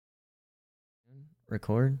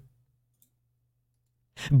Record.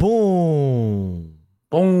 Boom.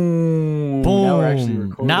 Boom. Boom. Now we're actually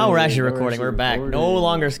recording. Now we're actually recording. We're back. No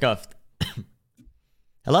longer scuffed.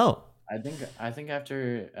 Hello. I think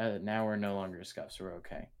after now we're no longer scuffed, so we're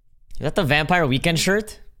okay. Is that the Vampire Weekend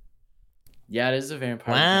shirt? Yeah, it is a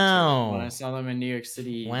Vampire Wow. Weekend shirt. When I saw them in New York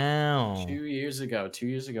City 2 years ago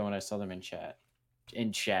when I saw them in chat.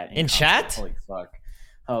 In chat?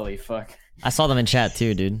 Holy fuck. I saw them in chat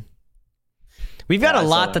too, dude. We've got a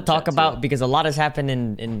lot to talk about because a lot has happened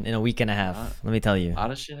in a week and a half. Let me tell you. A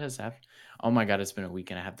lot of shit has happened. Oh my god, it's been a week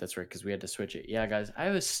and a half. That's right, because we had to switch it. Yeah, guys, I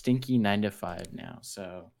have a stinky 9 to 5 now.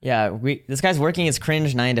 So yeah, this guy's working his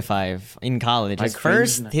cringe 9 to 5 in college.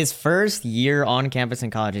 His first year on campus in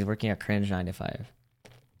college, he's working a cringe 9 to 5.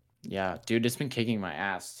 Yeah, dude, it's been kicking my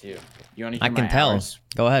ass too. You want to hear I can tell. Hours?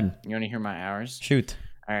 Go ahead. You want to hear my hours? Shoot.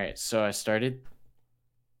 All right, so I started.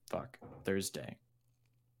 Thursday.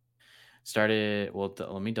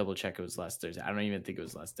 Let me double check. It was last Thursday. I don't even think it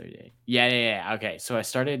was last Thursday. Yeah. Okay, so I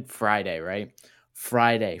started Friday, right?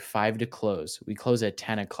 Friday, 5 to close. We close at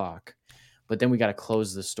 10 o'clock, but then we got to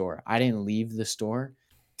close the store. I didn't leave the store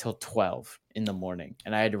till 12 in the morning,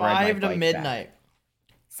 and I had to ride my bike 5 to midnight. Back.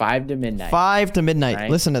 5 to midnight. 5 to midnight.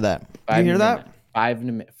 Right? Listen to that. You hear that?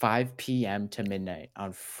 5 p.m. to midnight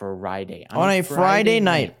on Friday. On a Friday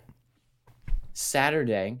night.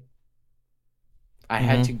 Saturday, I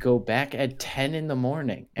had to go back at 10 in the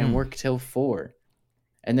morning and work till 4.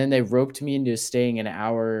 And then they roped me into staying an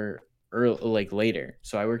hour later.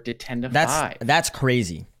 So I worked at 10 to 5. That's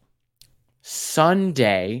crazy.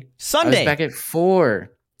 Sunday. I was back at 4.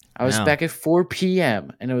 I was back at 4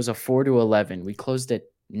 p.m. and it was a 4 to 11. We closed at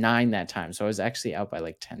 9 that time. So I was actually out by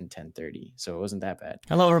like 10:30. So it wasn't that bad.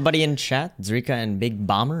 Hello, everybody in chat. Zrika and Big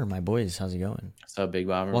Bomber, my boys. How's it going? What's up, Big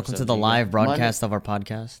Bomber? Welcome to the live broadcast of our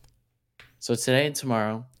podcast. So today and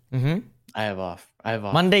tomorrow, I have off.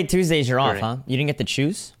 Monday, Tuesdays, you're off, huh? You didn't get to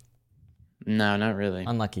choose? No, not really.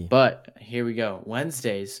 Unlucky. But here we go.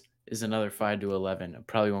 Wednesdays is another 5 to 11. I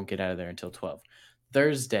probably won't get out of there until 12.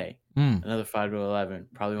 Thursday, another 5 to 11.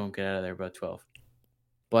 Probably won't get out of there about 12.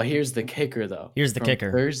 But here's the kicker, though. From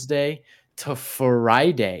Thursday to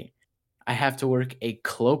Friday, I have to work a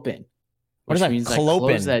clopen. What is that? Means clopen?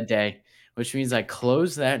 I close that day, which means I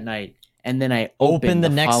close that night, and then I open the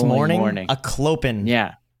next morning. A clopen.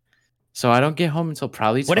 Yeah. So I don't get home until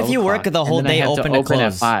probably 12 What if you work the whole day open to close?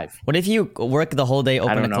 At 5. What if you work the whole day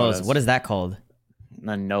open to close? What is that called?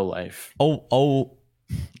 No life. Oh.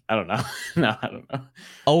 I don't know. No, I don't know.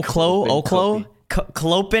 Oklo?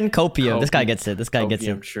 Clopen Copium. This guy gets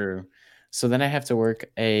it. True. So then I have to work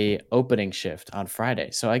a opening shift on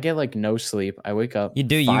Friday. So I get like no sleep. I wake up. You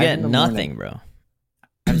do. You get nothing, bro.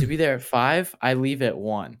 I have to be there at 5. I leave at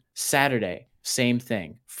 1. Saturday, same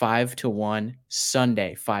thing. 5 to 1.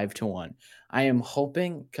 Sunday, 5 to 1. I am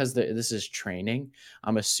hoping, because this is training,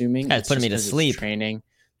 I'm assuming it's putting me to sleep. Training.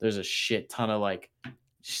 There's a shit ton of like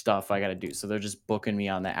stuff I got to do. So they're just booking me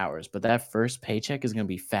on the hours. But that first paycheck is going to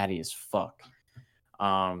be fatty as fuck.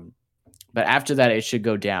 But after that, it should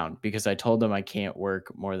go down because I told them I can't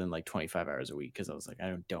work more than like 25 hours a week because I was like,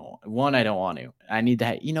 I don't want to. I need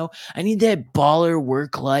that, I need that baller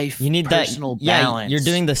work life. You need personal balance. Yeah, you're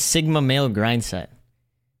doing the Sigma male grind set.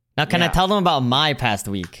 Now, can I tell them about my past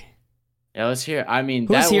week? Yeah, let's hear. I mean,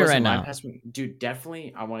 who's here right now? Dude,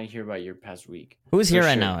 definitely, I want to hear about your past week. Who's here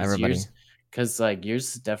right now, everybody? Because like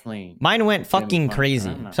yours definitely. Mine went fucking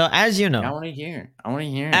crazy. So as you know, I want to hear.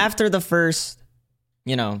 After the first.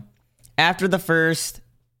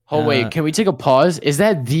 Oh, wait, can we take a pause? Is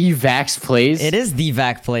that the Vax Plays? It is the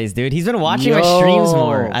Vax Plays, dude. He's been watching my streams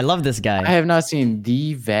more. I love this guy. I have not seen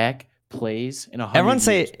the Vax Plays in 100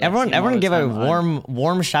 years. Everyone give a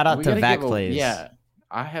warm shout out to Vax Plays. Yeah,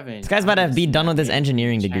 I haven't. This guy's about to be done with his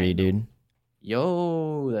engineering degree, dude.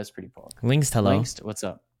 Yo, that's pretty cool. Wingst, hello. Wingst, what's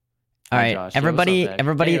up? All right, Josh.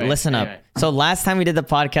 Everybody, listen up. So last time we did the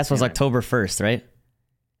podcast was October 1st, right?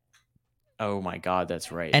 Oh my God,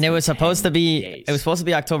 that's right. And it was supposed to be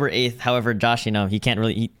October 8th. However, Josh, he can't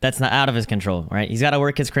really. That's not out of his control, right? He's got to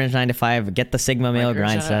work his cringe 9 to 5, get the Sigma male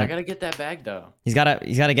grind set. I gotta get that bag though. He's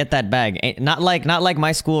gotta get that bag. Not like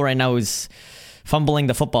my school right now who's fumbling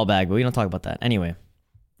the football bag. But we don't talk about that anyway.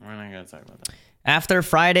 We're not gonna talk about that. After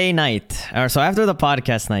Friday night, so after the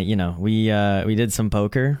podcast night, we did some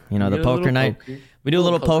poker. The poker night. We do a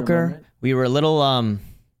little poker. Moment. We were a little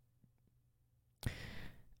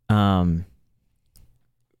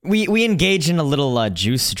We engage in a little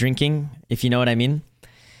juice drinking, if you know what I mean.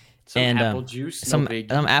 Apple juice, some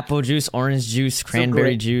apple juice, orange juice,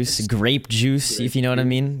 cranberry juice, grape juice, if you know what I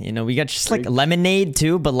mean. We got just like lemonade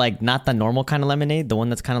too, but like not the normal kind of lemonade, the one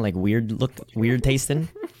that's kind of like weird tasting.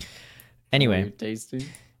 Anyway, tasty.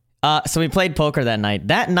 So we played poker that night.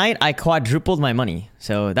 That night I quadrupled my money,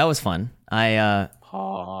 so that was fun. The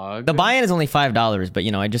buy-in is only $5, but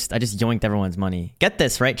I just yoinked everyone's money. Get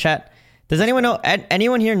this, right, chat? Does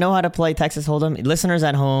anyone here know how to play Texas Hold'em? Listeners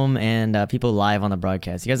at home and people live on the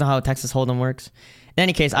broadcast. You guys know how Texas Hold'em works? In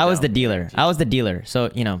any case, I was the dealer. So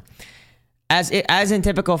as in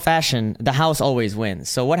typical fashion, the house always wins.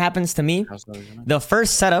 So what happens to me? The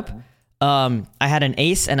first setup. I had an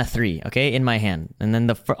ace and a 3, okay, in my hand, and then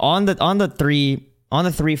on the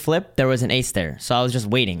 3 flip there was an ace there, so I was just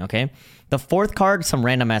waiting, okay. The 4th card, some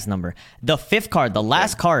random ass number. The 5th card, the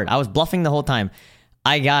last card, I was bluffing the whole time.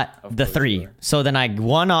 I got the 3, so then I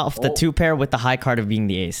won off the 2 pair with the high card of being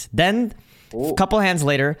the ace. Then a couple hands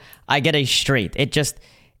later, I get a straight. It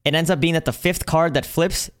ends up being that the 5th card that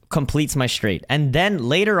flips completes my straight, and then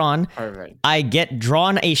later on, I get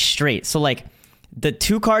drawn a straight. So like, the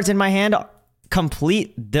 2 cards in my hand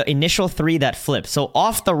complete the initial 3 that flip. So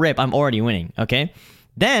off the rip, I'm already winning, okay?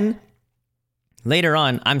 Then, later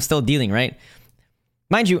on, I'm still dealing, right?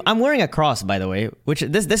 Mind you, I'm wearing a cross, by the way, which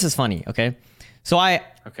this is funny, okay? So I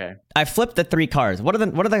flipped the 3 cards. What are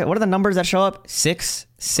the numbers that show up? 6,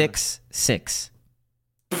 6, 6.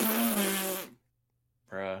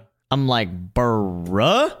 Bruh. I'm like,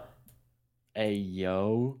 bruh? Hey,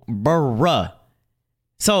 yo. Bruh.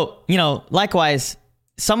 So, likewise,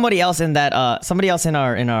 somebody else in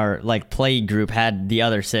our like play group had the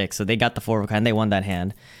other 6, so they got the 4 of a kind. They won that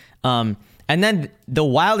hand. And then the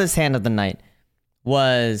wildest hand of the night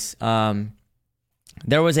was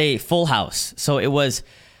there was a full house. So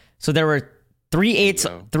there were 3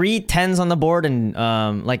 8s, 3 10s on the board,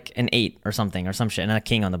 and like an 8 or something or some shit, and a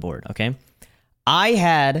king on the board. Okay, I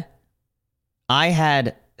had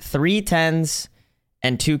 3 10s.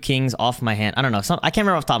 And 2 kings off my hand. I don't know. I can't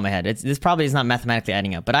remember off the top of my head. This probably is not mathematically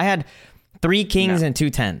adding up. But I had 3 kings and 2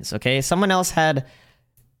 10s. Okay, someone else had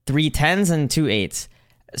 3 10s and 2 8s.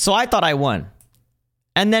 So I thought I won.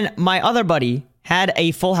 And then my other buddy had a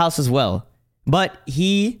full house as well, but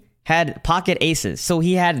he had pocket aces. So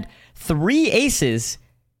he had 3 aces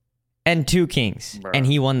and 2 kings, and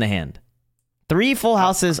he won the hand. 3 full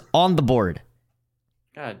houses on the board.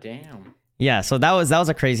 God damn. Yeah, so that was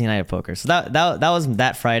a crazy night of poker. So that was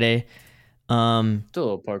that Friday. Still a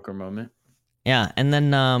little poker moment. Yeah, and then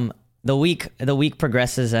the week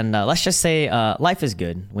progresses, and let's just say life is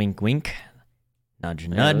good. Wink, wink. Nudge,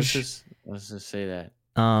 nudge. Let's just say that.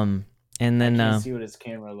 And then I can't see what his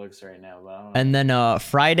camera looks right now. But I don't know. And then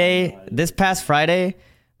Friday, this past Friday,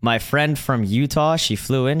 my friend from Utah, she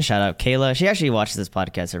flew in. Shout out Kayla. She actually watches this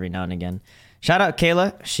podcast every now and again. Shout out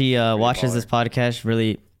Kayla. She watches this podcast.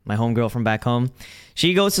 Really. My homegirl from back home.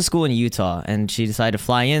 She goes to school in Utah, and she decided to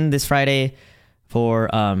fly in this Friday for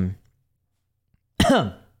she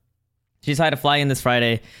decided to fly in this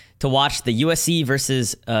Friday to watch the USC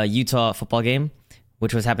versus Utah football game,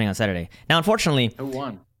 which was happening on Saturday. Now, unfortunately, who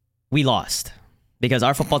won? We lost because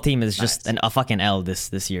our football team is just a fucking L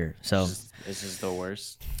this year. So this is the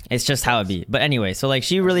worst. It's just how it be. But anyway, so like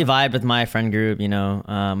she really vibed with my friend group.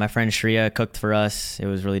 My friend Shreya cooked for us. It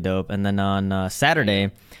was really dope. And then on Saturday,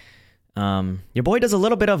 your boy does a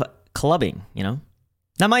little bit of clubbing.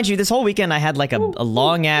 Now, mind you, this whole weekend I had like a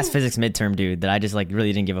long ass physics midterm, dude, that I just like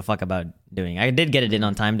really didn't give a fuck about doing. I did get it in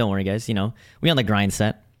on time. Don't worry, guys. We on the grind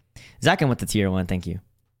set. Zach with the tier 1. Thank you.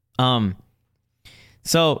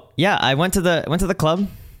 So yeah, I went to the club.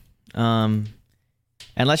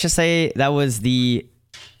 And let's just say that was the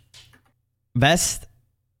best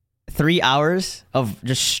 3 hours of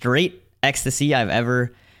just straight ecstasy I've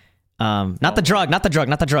ever. Not the drug.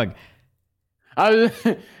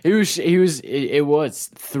 It was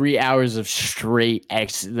 3 hours of straight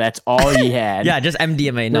X. That's all he had. Yeah, just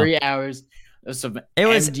MDMA. No. 3 hours of some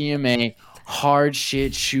MDMA, hard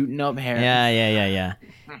shit, shooting up hair. Yeah.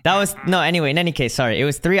 That was anyway, in any case, sorry. It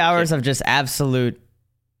was 3 hours of just absolute,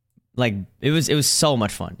 like, it was so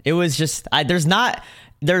much fun. It was just,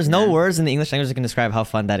 there's no words in the English language that can describe how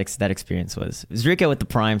fun that experience was. Zrika with the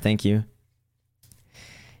prime, thank you.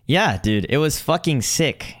 Yeah, dude, it was fucking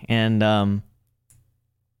sick. And,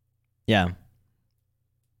 yeah.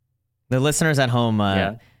 The listeners at home,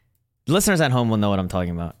 will know what I'm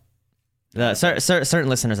talking about. Certain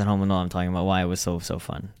listeners at home will know what I'm talking about, why it was so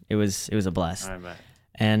fun. It was a blast.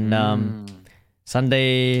 And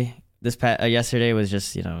Sunday, yesterday was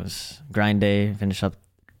just, it was grind day, finish up,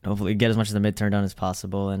 hopefully get as much of the midterm done as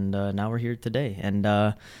possible. And now we're here today. And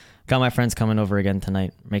got my friends coming over again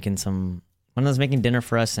tonight, one of them's making dinner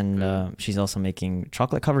for us, and she's also making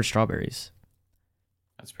chocolate-covered strawberries.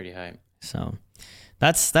 That's pretty hype. So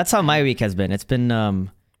that's how my week has been. It's been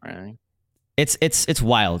really? It's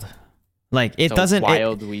wild. Like it It's a doesn't.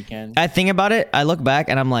 wild weekend. I think about it. I look back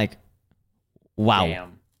and I'm like, wow,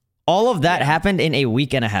 Damn. all of that Yeah. happened in a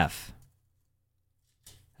week and a half.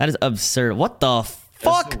 That is absurd. What the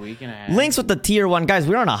fuck? Just a week and a half. Links with the tier 1 guys.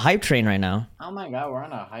 We're on a hype train right now. Oh my god, we're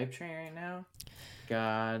on a hype train right now.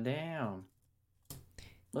 God damn.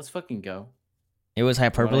 Let's fucking go. It was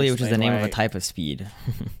hyperbole, which is the name of a why- type of speed.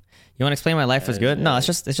 You want to explain why life was good? No, it's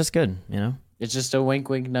just good. You know, It's just a wink,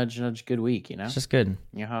 wink, nudge, nudge. Good week, you know. it's just good.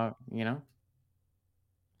 You know how you know.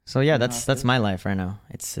 So yeah, You know that's how it my life right now.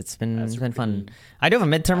 It's been That's fun. pretty- I do have a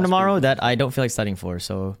midterm that's tomorrow pretty that I don't feel like studying for.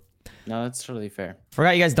 So No, that's totally fair.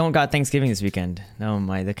 forgot you guys don't got Thanksgiving this weekend. Oh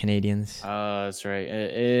my, the Canadians. Oh, that's right.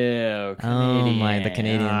 Ew, Oh my, the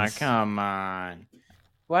Canadian. Canadians. Aw, come on.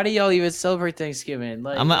 Why do y'all even celebrate Thanksgiving?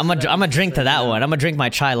 Like, I'm a drink to that one. I'm gonna drink my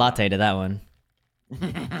chai latte to that one.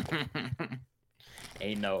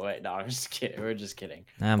 Ain't no way. No, I'm just kidding. We're just kidding.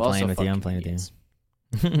 I'm But playing also with you. fuck I'm playing with Canadians.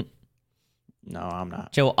 you. No, I'm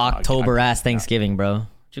not. Joe, October ass Thanksgiving, bro. What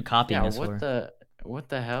you copying Yeah, us for? what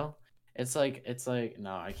the hell? It's like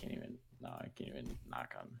no, I can't even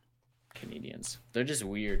knock on Canadians. They're just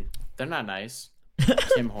weird. They're not nice.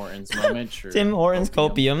 Tim Hortons moment. True. Tim Hortons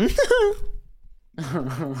copium.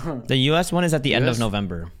 The U.S. one is at the end of US?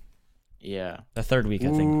 November. Yeah. The third week, I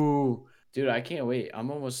think. Ooh, dude, I can't wait.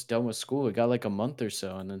 I'm almost done with school. We got like a month or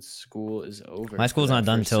so, and then school is over. My school's for not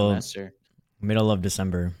that done first till semester. middle of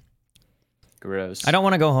December. Gross. I don't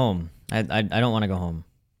want to go home. I don't want to go home.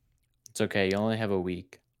 It's okay. You only have a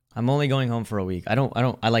week. I'm only going home for a week.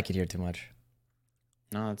 I like it here too much.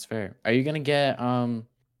 No, that's fair. Are you gonna get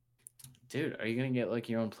dude? Are you gonna get like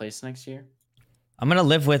your own place next year? I'm gonna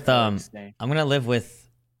live with Or, I'm like, stay? gonna live with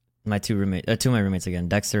my two of my roommates again,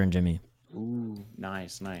 Dexter and Jimmy. Ooh,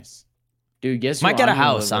 nice. Dude, guess Might who get a I'm gonna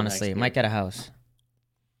live house, with honestly. next Might year? get a house.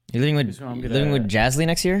 You living with Guess who I'm living with Jasley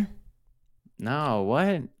next year? No,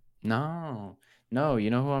 what? No. You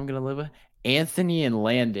know who I'm gonna live with? Anthony and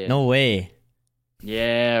Landon. No way.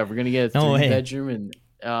 Yeah, we're gonna get a No way. 3-bedroom and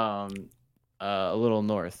a little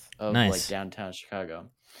north of like Nice. downtown Chicago,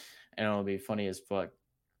 and it'll be funny as fuck.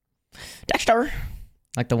 Dexter,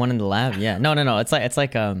 like the one in the lab. Yeah. No. It's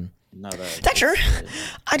like No, that Dexter.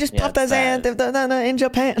 I just Yeah, popped it's that Xan in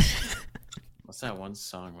Japan. what's that one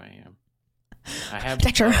song by him? I have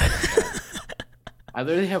Dexter. I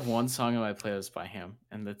literally have one song on my playlist by him,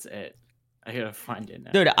 and that's it. I gotta find it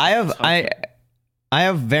now. Dude, I Fucking-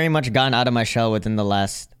 have very much gone out of my shell within the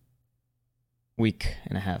last week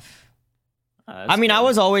and a half. That's I mean, I cool.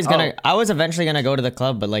 was always gonna, Oh. I was eventually gonna go to the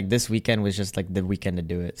club, but like this weekend was just like the weekend to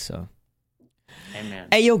do it. So, Hey man.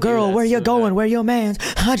 hey yo, Dude, girl, that's where you so going? good. Where your man's?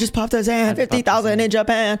 I just popped a Xan, just popped a 50,000 Xan. in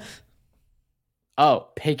Japan. Oh,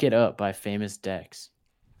 Pick It Up by Famous Dex.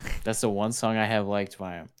 That's the one song I have liked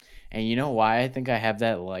by him. And you know why I think I have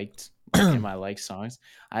that liked like, in my like songs?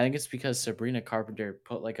 I think it's because Sabrina Carpenter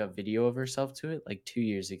put like a video of herself to it like 2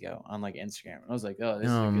 years ago on like Instagram. I was like, oh, this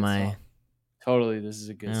is a Oh good my, song. Totally, this is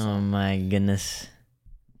a good oh song. my goodness.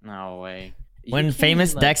 No way. You When can't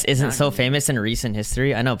famous even, like, Dex isn't knock so me. famous in recent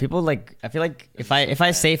history, I know people like. I feel like This if I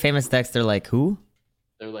is so say bad. famous Dex, they're like, who?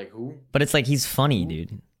 They're like, who? But it's like he's funny, Who?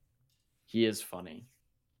 dude. He is funny.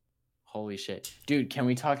 Holy shit. Dude, can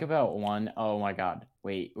we talk about one? Oh my god.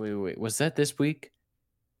 Wait. Was that this week?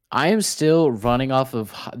 I am still running off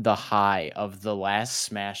of the high of the last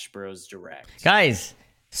Smash Bros. Direct. Guys,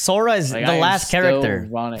 Sora is Like, the I am last still character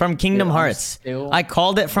running- from Kingdom Dude, I'm Hearts. still I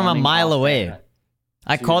called it from a running mile off away. that.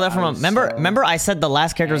 I Dude, called it from I a was remember so I said the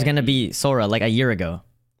last character was gonna happy. be Sora like a year ago.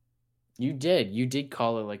 You did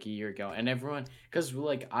call it like a year ago, and everyone, because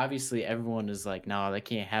like obviously everyone is like, no, that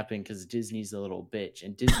can't happen because Disney's a little bitch,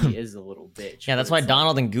 and Disney is a little bitch. Yeah, but that's why it's like,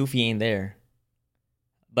 Donald and Goofy ain't there.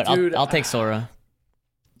 But Dude, I'll take Sora.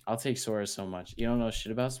 I'll take Sora so much. You don't know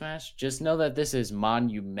shit about Smash? Just know that this is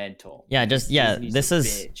monumental. Yeah, just yeah, Disney's this a is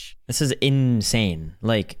bitch. this is insane.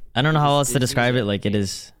 Like I don't know how else to Disney's describe a it. Like it bitch.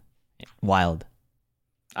 is wild.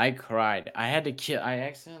 I cried. I had to kill. I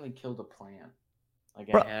accidentally killed a plant. Like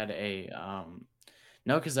Bruh. I had a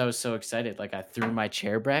no, because I was so excited. Like I threw my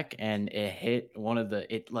chair back and it hit one of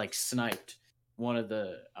the. It like sniped one of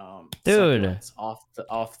the Dude. succulents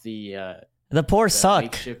off the The poor suck.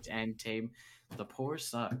 makeshift end table. The poor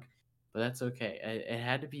suck, but that's okay. It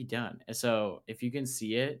had to be done. And so if you can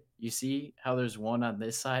see it, you see how there's one on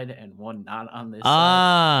this side and one not on this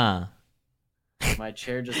Ah, side. My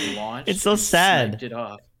chair just launched. It's so and sad. sniped it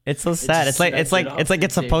off. it's so It sad. just It's like sniped it it's off like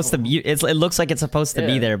it's the supposed to table. be. It looks like it's supposed to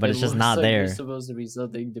be Yeah, there, but it it's just looks not like there. There's supposed to be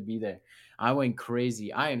something to be there. I went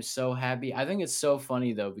crazy. I am so happy. I think it's so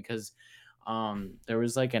funny though because there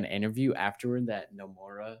was like an interview afterward that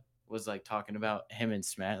Nomura was like talking about him and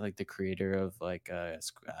Smash, like the creator of like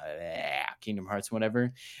Kingdom Hearts and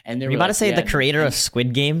whatever. And they Are were you about to like, say yeah, the creator of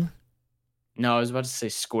Squid Game? No, I was about to say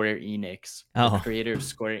Square Enix. The creator of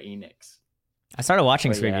Square Enix. I started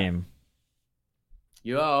watching Squid yeah. Game.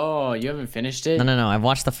 You haven't finished it? No. I've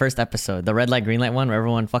watched the first episode, the red light, green light one, where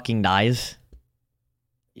everyone fucking dies.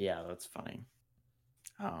 Yeah, that's funny.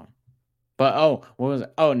 But what was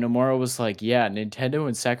it? Nomura was like, yeah, Nintendo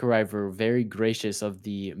and Sakurai were very gracious of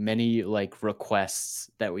the many like requests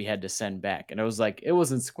that we had to send back. And I was like, it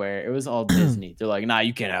wasn't Square, it was all Disney. They're like, nah,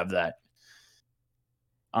 you can't have that.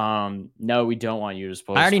 No, we don't want you to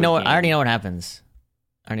spoil. I already know what happens.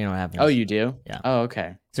 Oh, you do? Yeah. Oh,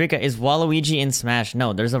 okay. Zrika, is Waluigi in Smash?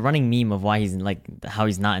 No, there's a running meme of why he's how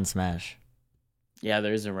he's not in Smash. Yeah,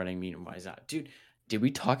 there is a running meme of why he's not. Dude, did we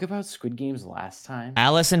talk about Squid Games last time?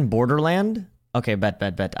 Alice in Borderland? Okay,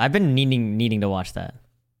 bet. I've been needing to watch that.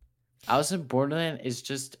 Alice in Borderland is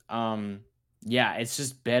just it's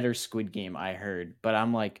just better Squid Game, I heard. But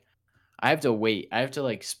I'm like, I have to wait. I have to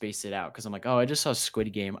like space it out because I'm like, I just saw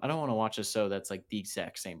Squid Game. I don't want to watch a show that's like the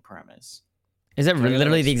exact same premise. Is it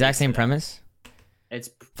literally the exact same premise? It's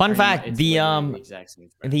fun fact. It's the exact same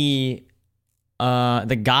premise.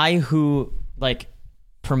 the guy who like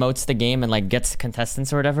promotes the game and like gets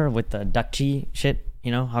contestants or whatever with the duckchi shit,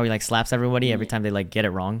 you know how he like slaps everybody every time they like get it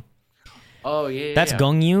wrong. Oh yeah, that's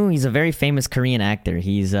Gong Yu. He's a very famous Korean actor.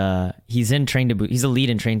 He's in Train to He's a lead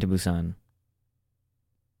in Train to Busan.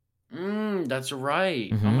 That's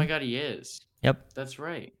right. Oh my god, he is. Yep, that's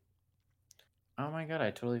right. Oh my god, I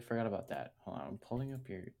totally forgot about that. Hold on, I'm pulling up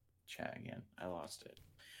your chat again. I lost it.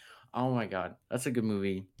 Oh my god, that's a good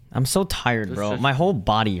movie. I'm so tired, bro. My whole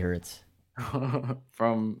body hurts.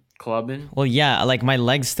 From clubbing? Well, yeah, like my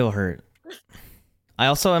legs still hurt. I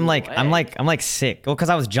also am like I'm like sick. Well, because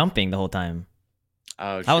I was jumping the whole time.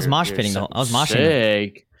 Oh, I was mosh pitting the whole. I was moshing.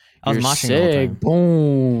 Sick. I was moshing the whole time.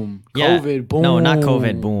 Boom. Yeah. COVID. Boom. No, not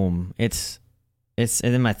COVID. Boom. It's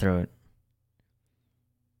in my throat.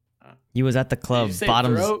 You was at the club.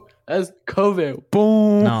 Bottoms. Throat? That's COVID.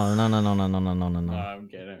 Boom. No. I'm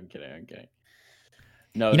kidding.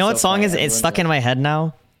 No. You know what song is? It's stuck in my head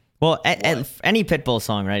now. Well, any Pitbull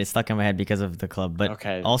song, right? It's stuck in my head because of the club. But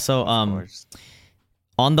also,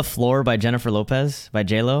 "On the Floor" by Jennifer Lopez by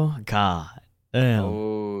J-Lo. God,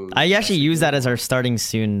 damn. I actually use that as our starting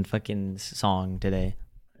soon fucking song today.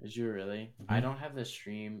 Did you really? I don't have the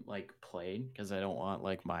stream like played because I don't want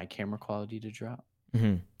like my camera quality to drop,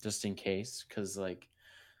 just in case. Because like,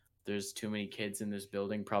 there's too many kids in this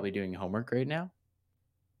building probably doing homework right now.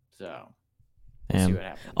 So, we'll see what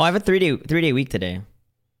happens. Oh, I have a three-day week today.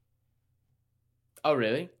 Oh,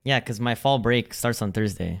 really? Yeah, because my fall break starts on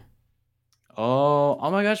Thursday. Oh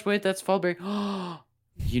my gosh, wait, that's fall break.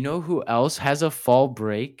 You know who else has a fall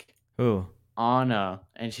break? Who? Anna.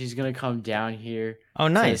 And she's going to come down here. Oh,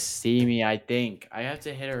 nice. To see me, I think. I have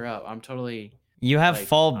to hit her up. I'm totally... You have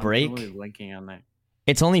fall break? I'm totally blinking on that.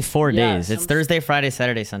 It's only 4 days. It's Thursday, Friday,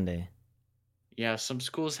 Saturday, Sunday. Yeah, some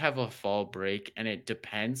schools have a fall break, and it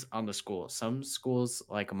depends on the school. Some schools,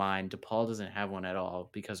 like mine, DePaul doesn't have one at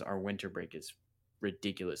all because our winter break is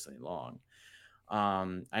ridiculously long.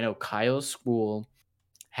 I know Kyle's school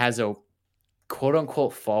has a quote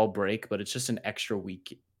unquote fall break, but it's just an extra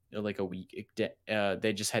week, like a week.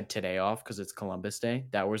 They just had today off because it's Columbus Day.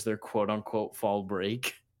 That was their quote unquote fall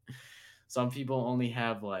break. Some people only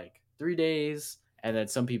have like 3 days, and then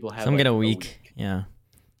some people have get a week. Yeah,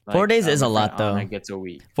 like, 4 days is a lot though. Anna gets a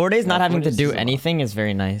week. 4 days not having to do anything is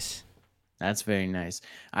very nice. That's very nice.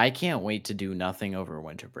 I can't wait to do nothing over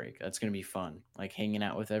winter break. That's gonna be fun. Like hanging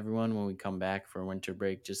out with everyone when we come back for winter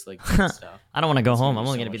break, just like stuff. I don't want to go home. I'm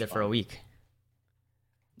only gonna be there for a week.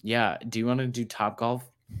 Yeah. Do you want to do Top Golf?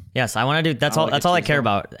 Yes, I want to do. That's all. That's all I care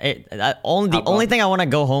about. The only thing I want to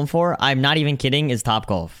go home for, I'm not even kidding, is Top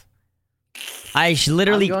Golf. I'm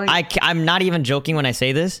not even joking when I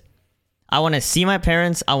say this. I want to see my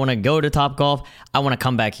parents. I want to go to Top Golf. I want to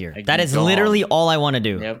come back here. That is literally all I want to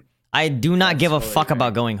do. Yep. I do not give a fuck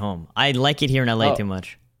about going home. I like it here in LA too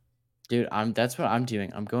much. Dude, that's what I'm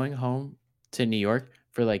doing. I'm going home to New York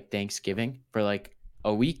for like Thanksgiving for like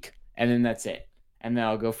a week, and then that's it. And then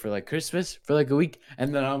I'll go for like Christmas for like a week,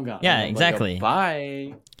 and then I'm gone. Yeah, exactly.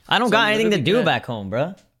 Bye. I don't got anything to do back home,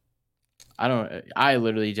 bro. I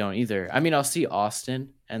literally don't either. I mean, I'll see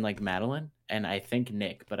Austin and like Madeline, and I think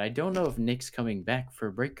Nick, but I don't know if Nick's coming back for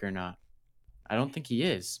a break or not. I don't think he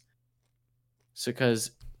is. So,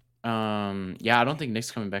 because... I don't think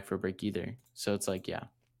Nick's coming back for a break either. So it's like, yeah.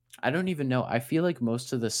 I don't even know. I feel like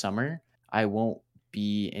most of the summer I won't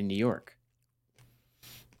be in New York.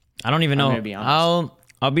 I don't even know.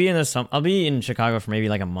 I'll be in Chicago for maybe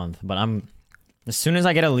like a month, but I'm As soon as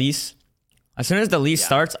I get a lease, as soon as the lease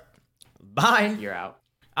starts, bye. You're out.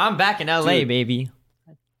 I'm back in LA, Dude. baby.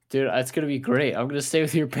 Dude, it's gonna be great. I'm gonna stay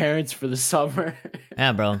with your parents for the summer.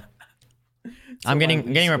 Yeah, bro. I'm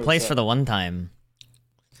getting replaced for the one time.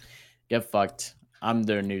 Get fucked. I'm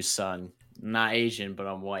their new son. I'm not Asian, but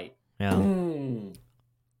I'm white. Yeah.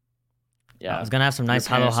 Yeah. I was gonna have some nice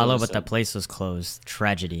halo parents halo, also but the place was closed.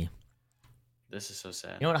 Tragedy. This is so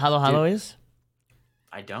sad. You know what halo halo is?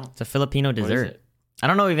 I don't. It's a Filipino What is dessert. it? I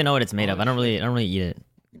don't even know what it's made of. I don't shit. really eat it,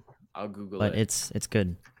 I'll Google but it. it's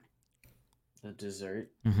good. The dessert.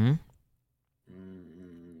 Mm-hmm.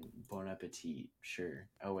 Bon appetit. Sure.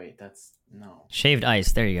 Oh wait, that's no. Shaved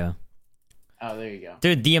ice. There you go. Oh, there you go.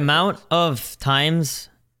 Dude, the amount of times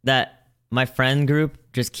that my friend group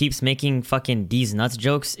just keeps making fucking these nuts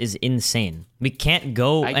jokes is insane. We can't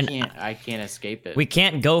go I can't escape it. we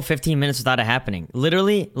can't go 15 minutes without it happening.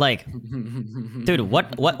 Literally, like, dude,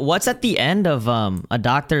 what's at the end of a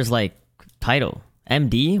doctor's like title?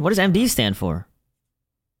 MD? What does MD stand for?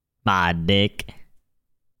 My dick.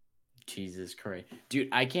 Jesus Christ, dude,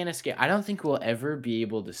 I can't escape. I don't think we'll ever be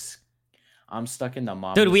able to. I'm stuck in the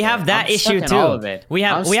mom. Dude, we have that issue too. All of it. We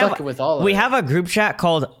have a group chat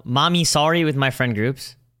called "Mommy Sorry" with my friend group.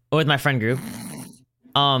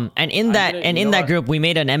 And in that group, we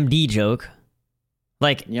made an MD joke.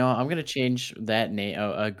 Like, you know, I'm gonna change that name,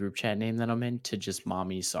 a group chat name that I'm in, to just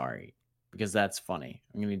 "Mommy Sorry," because that's funny.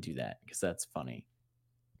 I'm gonna do that because that's funny.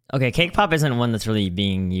 Okay, cake pop isn't one that's really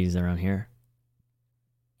being used around here.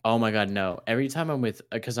 Oh my god, no! Every time I'm with,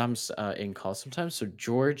 because I'm in call sometimes. So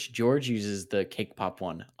George uses the cake pop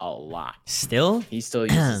one a lot. Still, he still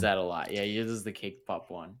uses that a lot. Yeah, he uses the cake pop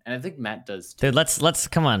one, and I think Matt does too. Dude, let's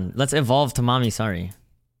come on, let's evolve to "Mommy Sorry."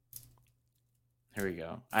 Here we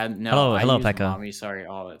go. I use Pekka. "Mommy Sorry"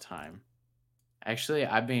 all the time. Actually,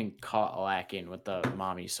 I've been caught lacking with the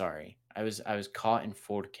 "Mommy Sorry." I was caught in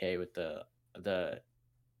 4K with the.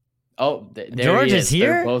 Oh, there George is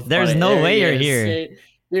here. There's no way you're here.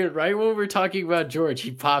 Dude, right when we're talking about George,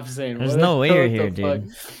 he pops in. There's no way you're here, dude.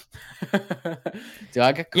 Dude,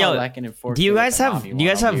 I got caught lacking in 4K. Do you guys have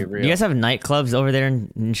nightclubs over there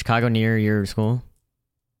in Chicago near your school?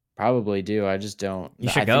 Probably do. I just don't. You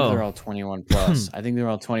should I go. think they're all 21 plus. I think they're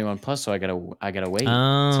all 21 plus, so I gotta wait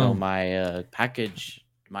until my package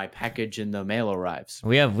in the mail arrives.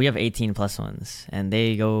 We have 18 plus ones, and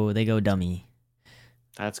they go dummy.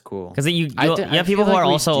 That's cool. Because you have people who are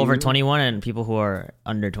also over 21 and people who are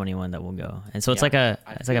under 21 that will go, and so it's like a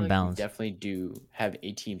balance. We definitely do have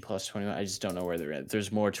 18 plus 21. I just don't know where they're at.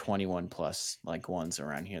 There's more 21 plus like ones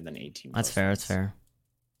around here than 18. That's fair. That's fair.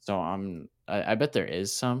 So I bet there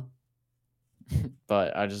is some,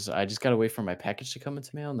 but I just gotta wait for my package to come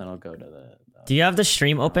into mail, and then I'll go to the Do you have the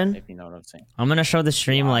stream open? If you know what I'm saying. I'm gonna show the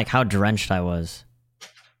stream like how drenched I was.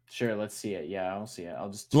 Sure, let's see it. Yeah, I'll see it. I'll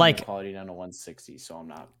just turn the quality down to 160 so I'm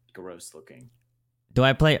not gross looking. Do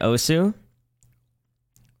I play Osu?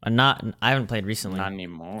 I haven't played recently. Not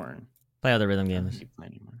anymore. Play other rhythm games. Play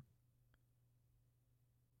anymore.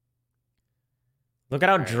 Look at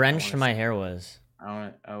how drenched my hair was.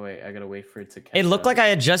 Oh wait, I gotta wait for it to catch It looked like I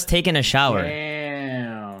had just taken a shower.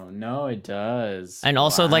 Damn. No, it does. And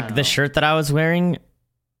also like the shirt that I was wearing,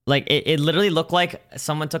 like it literally looked like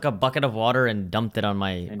someone took a bucket of water and dumped it on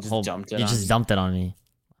my dumped it on me.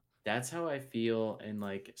 That's how I feel in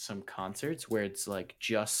like some concerts where it's like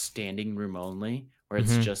just standing room only, where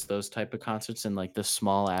it's just those type of concerts and like the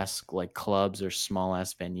small ass like clubs or small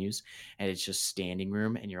ass venues, and it's just standing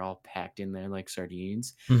room and you're all packed in there like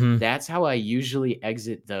sardines. That's how I usually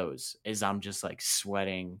exit those, is I'm just like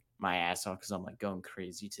sweating my ass off because I'm like going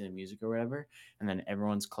crazy to the music or whatever, and then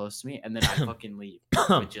everyone's close to me, and then I fucking leave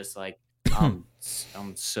with just like I'm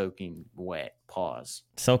soaking wet.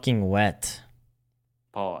 Soaking wet.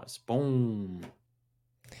 Pause. Boom.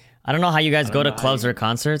 I don't know how you guys go to clubs or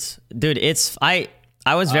concerts. Dude, I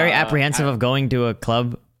was very apprehensive of going to a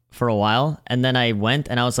club for a while, and then I went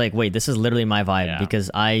and I was like, wait, this is literally my vibe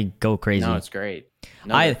because I go crazy. No, it's great.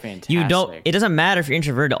 No, they're fantastic. It doesn't matter if you're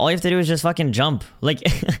introverted. All you have to do is just fucking jump. Like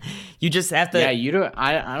you just have to. Yeah, you don't.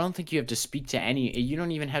 I don't think you have to speak to any. You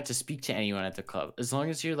don't even have to speak to anyone at the club. As long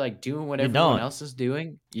as you're like doing what everyone else is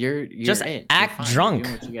doing, you're just in. act drunk.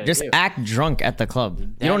 Just act drunk at the club.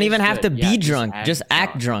 You don't even have to be drunk. Just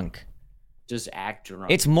act drunk. Just act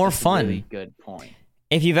drunk. It's more fun. Really good point.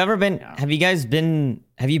 If you've ever been, have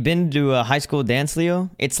you been to a high school dance, Leo?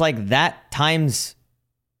 It's like that times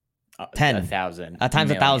 10. 1,000.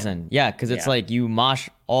 Times 1,000. Yeah, because it's like you mosh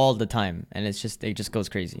all the time, and it just goes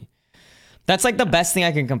crazy. That's like the best thing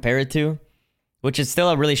I can compare it to, which is still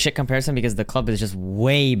a really shit comparison because the club is just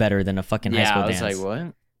way better than a fucking high school dance. I was like,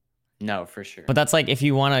 what? No, for sure. But that's like if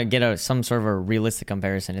you want to get some sort of a realistic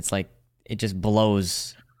comparison, it's like it just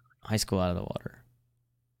blows high school out of the water.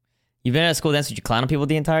 You've been at a school dance, did you clown on people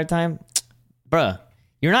the entire time? Bruh,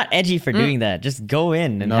 you're not edgy for doing that. Just go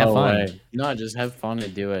in and have fun. Way. No, just have fun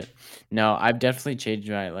and do it. No, I've definitely changed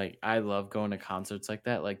my I love going to concerts like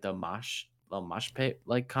that, like the mosh pit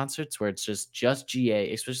like concerts where it's just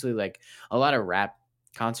GA, especially like a lot of rap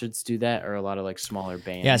concerts do that, or a lot of like smaller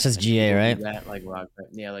bands. Yeah, it's just GA, right? That like rock,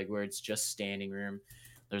 yeah, like where it's just standing room.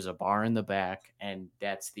 There's a bar in the back, and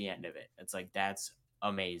that's the end of it. It's like that's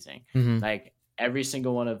amazing. Like every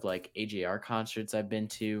single one of like AJR concerts I've been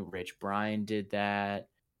to, Rich Brian did that.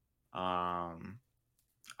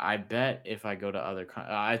 I bet if I go to other,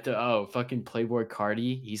 fucking Playboy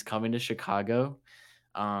Cardi, he's coming to Chicago,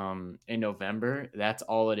 in November. That's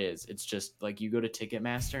all it is. It's just like you go to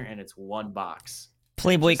Ticketmaster and it's one box.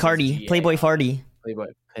 Playboy Cardi, Playboy Farty,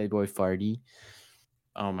 Playboy Farty.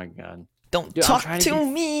 Oh my god! Don't talk to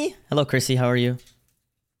me. Hello, Chrissy. How are you?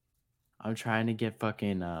 I'm trying to get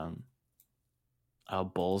fucking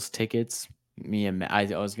Bulls tickets. Me and Matt, I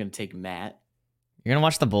was gonna take Matt. You're gonna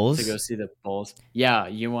watch the Bulls? To go see the Bulls. Yeah,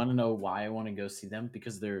 you want to know why I want to go see them?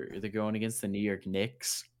 Because they're going against the New York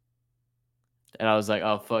Knicks. And I was like,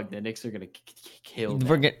 oh fuck, the Knicks are gonna kill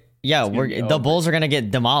them. The Bulls are gonna get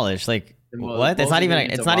demolished. Like what? It's not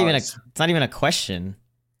even a question.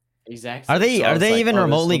 Exactly. Are they even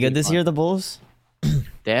remotely good this year? The Bulls?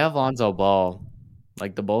 They have Lonzo Ball.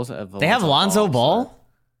 Like the Bulls have. They have Lonzo Ball? So.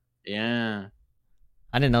 Yeah.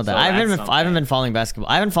 I didn't know that. I haven't been following basketball.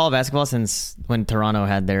 I haven't followed basketball since when Toronto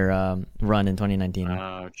had their run in 2019.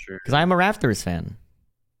 Oh, true. Because I'm a Raptors fan.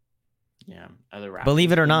 Yeah, other Raptors.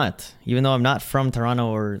 Believe it or not, even though I'm not from Toronto,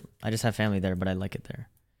 or I just have family there, but I like it there.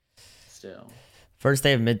 Still. First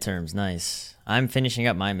day of midterms, nice. I'm finishing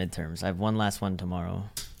up my midterms. I have one last one tomorrow.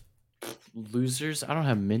 Losers, I don't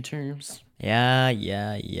have midterms. Yeah.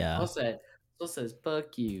 Still says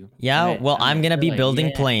fuck you. Yeah, well, I'm gonna be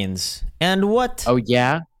building planes. And what? Oh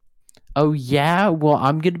yeah. Well,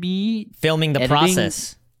 I'm gonna be filming the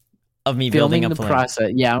process of me building a plane.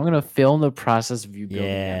 Yeah, I'm gonna film the process of you building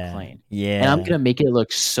that plane. Yeah. And I'm gonna make it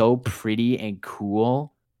look so pretty and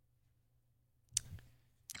cool.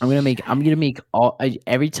 I'm gonna make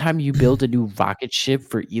every time you build a new rocket ship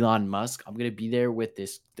for Elon Musk, I'm gonna be there with the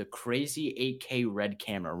crazy 8K red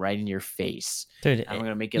camera right in your face. Dude, I'm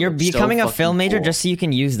gonna make it. You're look becoming so a film major cool. just so you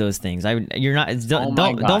can use those things. You're not.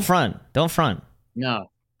 Don't front. No,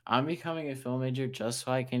 I'm becoming a film major just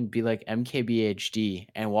so I can be like MKBHD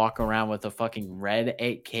and walk around with a fucking red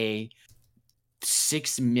 8K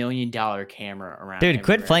 $6 million camera around. Dude,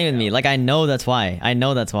 quit playing with me. Like I know that's why.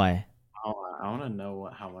 I want to know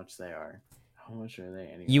how much they are. How much are they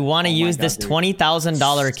anyway? You want to use this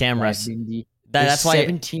 $20,000 camera. That's why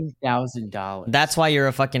 $17,000. That's why you're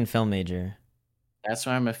a fucking film major. That's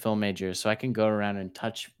why I'm a film major, so I can go around and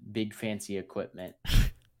touch big fancy equipment.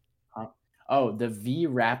 Oh, the V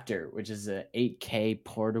Raptor, which is a 8K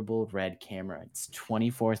portable red camera. It's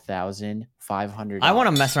 $24,500. I want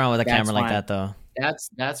to mess around with a camera like that though.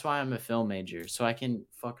 That's why I'm a film major, so I can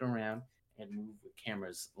fuck around and move with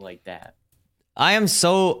cameras like that. I am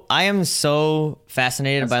so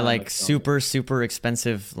fascinated by like super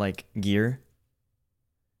expensive like gear.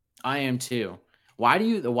 I am too. Why do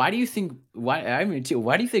you think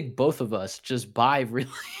both of us just buy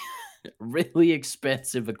really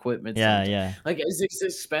expensive equipment? Yeah. Like it's as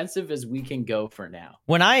expensive as we can go for now.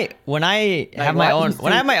 When I have my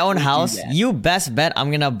own house, you best bet I'm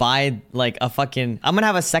gonna buy like I'm gonna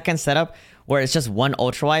have a second setup where it's just one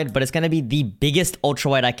ultra wide, but it's gonna be the biggest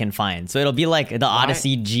ultra wide I can find. So it'll be like the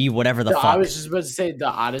Odyssey G, whatever the fuck. I was just about to say the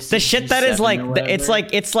Odyssey. The shit that is like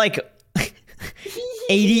it's like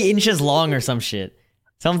 80 inches long or some shit.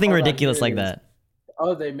 Something ridiculous like that.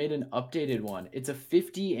 Oh, they made an updated one. It's a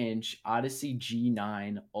 50-inch Odyssey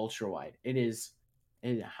G9 ultra wide.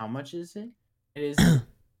 How much is it? It is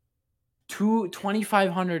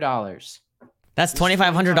 $2,500. That's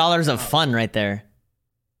 $2,500 of fun right there.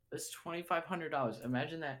 That's $2,500.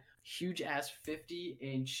 Imagine that huge ass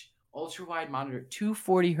 50-inch ultra wide monitor,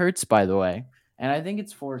 240 hertz, by the way, and I think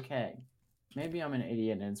it's 4K. Maybe I'm an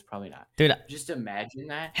idiot and it's probably not. Dude, just imagine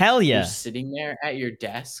that. Hell yeah. You're sitting there at your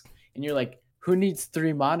desk and you're like, who needs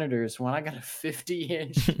 3 monitors when I got a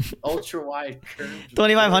 50-inch ultra wide curved?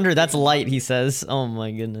 2,500. That's light, he says. Oh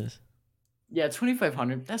my goodness. Yeah,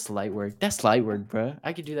 2,500. That's light work. That's light work, bro.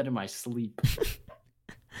 I could do that in my sleep.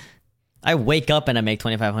 I wake up and I make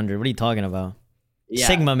 2,500. What are you talking about? Yeah,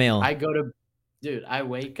 Sigma male. I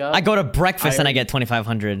wake up. I go to breakfast and I get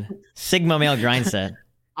 2,500. Sigma male grind set.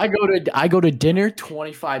 I go to dinner,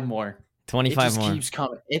 25 more. 25 just more. keeps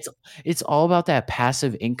coming. It's all about that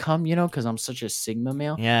passive income, you know, because I'm such a Sigma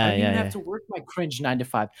male. Yeah, I don't even yeah. have to work my cringe 9 to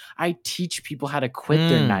 5. I teach people how to quit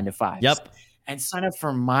their 9 to 5s. Yep. And sign up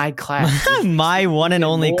for my class. My one and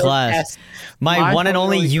only class. My one and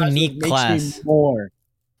only unique class.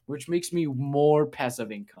 Which makes me more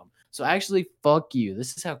passive income. So actually, fuck you.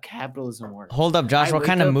 This is how capitalism works. Hold up, Josh. What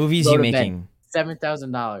kind of movies are you making?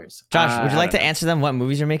 $7,000. Josh, would you like to answer them? What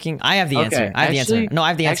movies you're making? I have the answer. I have the answer. No, I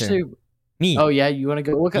have the answer. Actually, me. Oh yeah, you want to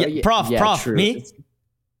go? What, yeah, prof, true. Me.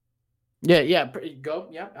 Yeah. Go.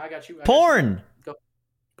 Yeah, I got you. Porn. Go.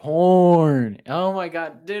 Porn. Oh my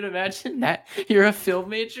god, dude! Imagine that you're a film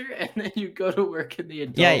major and then you go to work in the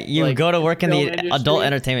adult. Yeah, you go to work in the industry. Adult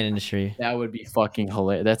entertainment industry. That would be fucking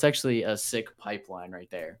hilarious. That's actually a sick pipeline right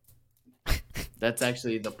there. That's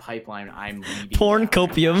actually the pipeline I'm leading. Porn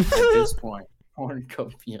copium. At this point, porn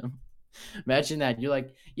copium. Imagine that. You're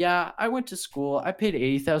like, yeah, I went to school. I paid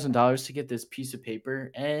 $80,000 to get this piece of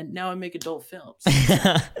paper, and now I make adult films.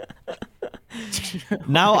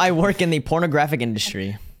 Now I work in the pornographic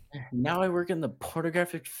industry. Now I work in the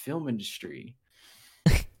pornographic film industry.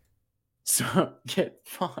 So get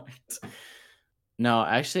fucked. No,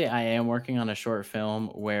 actually, I am working on a short film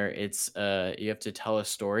where it's you have to tell a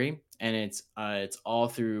story, and it's all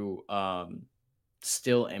through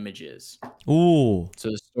still images. Ooh.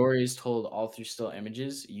 So the story is told all through still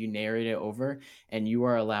images. You narrate it over, and you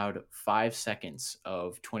are allowed 5 seconds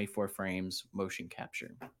of 24 frames motion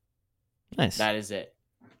capture. Nice. That is it.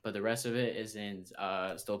 But the rest of it is in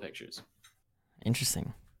still pictures.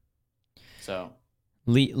 Interesting. So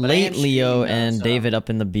late Leo and David up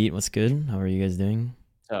in the beat. What's good? How are you guys doing?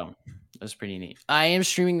 So that's pretty neat. I am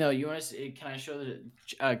streaming though. You want to see? Can I show the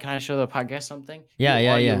podcast something? Yeah.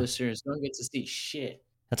 Listeners don't get to see shit.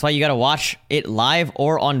 That's why you gotta watch it live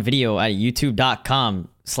or on video at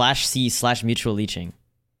youtube.com/c/mutual leeching.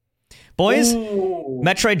 Boys, ooh.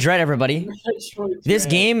 Metroid Dread, everybody. This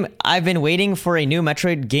game, I've been waiting for a new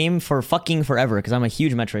Metroid game for fucking forever because I'm a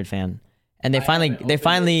huge Metroid fan, and they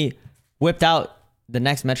finally whipped out the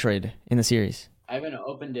next Metroid in the series. I haven't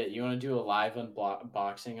opened it. You want to do a live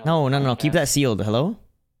unboxing? No. Keep that sealed. Hello?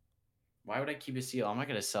 Why would I keep it sealed? I'm not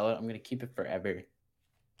gonna sell it. I'm gonna keep it forever.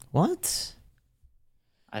 What?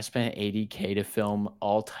 I spent $80K to film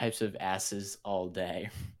all types of asses all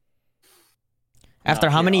day.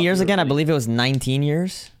 After how many years again? I believe it was 19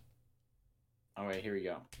 years. All right, here we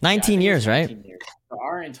go. 19 years, 19 right? Years. For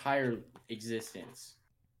our entire existence,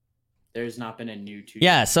 there's not been a new 2D.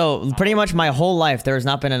 Yeah, so pretty much my whole life, there has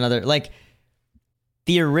not been another. Like,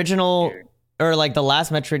 the original, or like the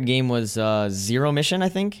last Metroid game was Zero Mission, I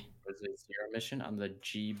think. Was it Zero Mission on the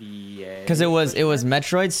GBA? Because it was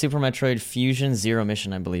Metroid, Super Metroid, Fusion, Zero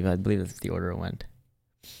Mission, I believe. I believe that's the order it went.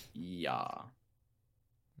 Yeah.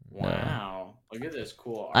 Wow. Look at this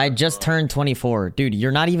cool art. I just turned 24. Dude,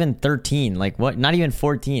 you're not even 13. Like, what? Not even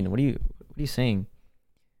 14. What are you saying?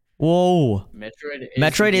 Whoa.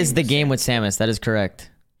 Metroid is the game with Samus. That is correct.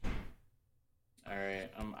 All right.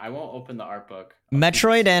 I won't open the art book.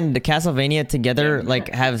 Metroid and Castlevania together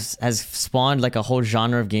has spawned like a whole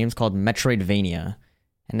genre of games called Metroidvania.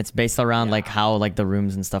 And it's based around like how like the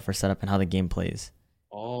rooms and stuff are set up and how the game plays.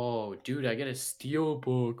 Oh, dude, I get a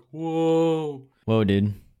steelbook. Whoa. Whoa,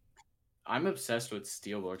 dude. I'm obsessed with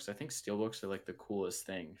steelbooks. I think steelbooks are like the coolest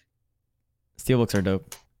thing. Steelbooks are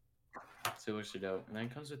dope. Steelbooks are dope. And then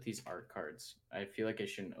it comes with these art cards. I feel like I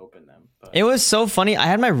shouldn't open them. But it was so funny. I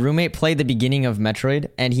had my roommate play the beginning of Metroid,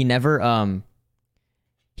 and he's never played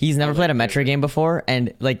a Metroid game before,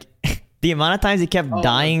 and like the amount of times he kept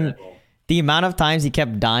dying, the amount of times he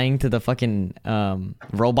kept dying to the fucking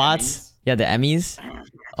robots. Emmys? Yeah, the Emmys.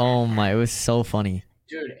 Oh my, it was so funny.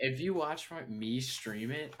 Dude, if you watch me stream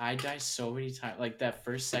it, I die so many times. Like that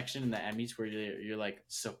first section in the Emmys where you're like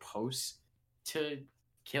supposed to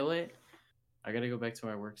kill it. I gotta go back to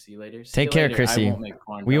my work. See you later. Take care, Chrissy.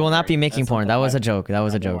 We will not be making porn. That was a joke. That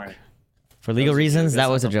was a joke. For legal reasons, that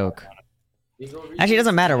was a joke. Actually, it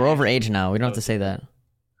doesn't matter. We're over age now. We don't have to say that.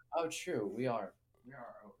 Oh, true. We are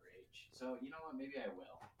over age. So you know what? Maybe I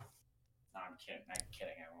will. No, I'm kidding. I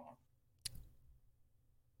won't.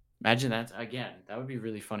 Imagine that again. That would be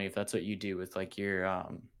really funny if that's what you do with like your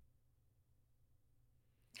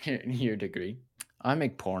your degree. I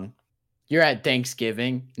make porn. You're at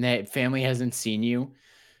Thanksgiving. Family hasn't seen you.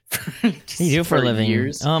 What do you do for a living?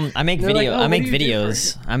 Years. I make video. I make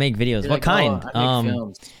videos. I make videos. What kind? I make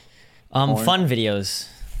films. Fun videos.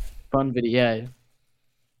 Fun video.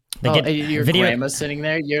 Yeah. Your grandma sitting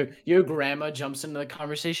there. Your grandma jumps into the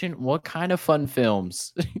conversation. What kind of fun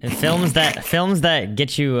films? films that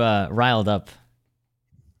get you riled up.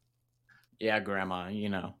 Yeah, grandma. You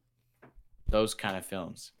know, those kind of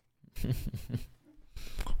films.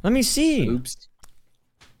 Let me see. Oops.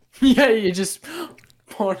 Yeah, you just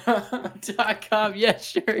porn.com. Yeah,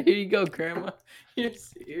 sure. Here you go, Grandma.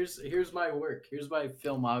 Here's my work. Here's my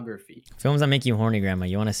filmography. Films that make you horny, Grandma.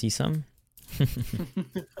 You want to see some?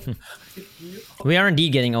 We are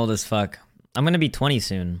indeed getting old as fuck. I'm gonna be 20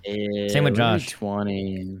 soon. Same with Josh.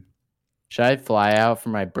 20. Should I fly out for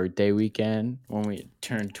my birthday weekend when we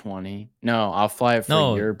turn 20? No, I'll fly out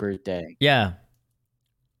for your birthday. Yeah.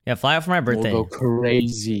 Yeah, fly out for my birthday. We'll go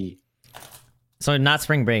crazy. So not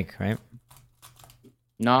spring break, right?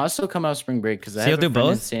 No, I'll still come out spring break because I have you'll do a friend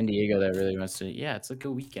in both? San Diego that really wants to. Yeah, it's like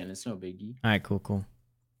a weekend. It's no biggie. All right, cool.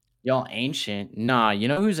 Y'all ancient? Nah, you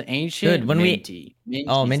know who's ancient? Dude, when Minty.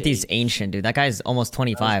 Minty's ancient, dude. That guy's almost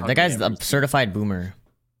 25. That guy's a certified boomer.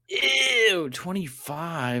 Ew,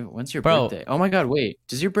 25. When's your birthday? Oh my god, wait.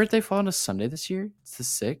 Does your birthday fall on a Sunday this year? It's the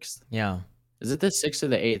 6th? Yeah. Is it the 6th or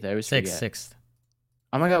the 8th? I always forget. 6th.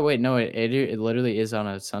 Oh my god, wait, no, it literally is on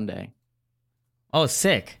a Sunday. Oh,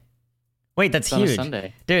 sick. Wait, that's huge.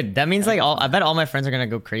 Sunday. Dude, that means like I bet all my friends are gonna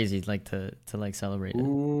go crazy like to like celebrate it.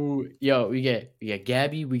 Ooh, yo, we get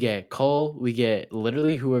Gabby, we get Cole, we get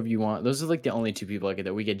literally whoever you want. Those are like the only 2 people I get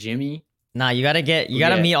there. We get Jimmy. Nah, you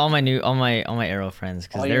gotta meet all my Arrow friends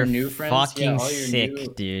because they're new friends? fucking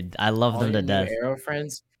sick, dude. I love them to death. Arrow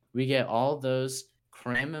friends, we get all those,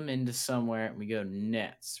 cram them into somewhere, and we go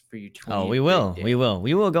nuts for you. Oh, we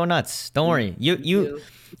will go nuts. Don't worry.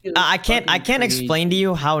 I can't explain to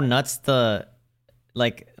you how nuts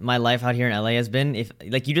my life out here in LA has been. If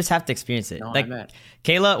like you just have to experience it. No, like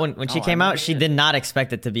Kayla, when she came out, she did not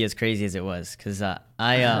expect it to be as crazy as it was. Cause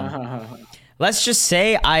let's just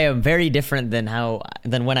say I am very different than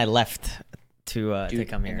when I left to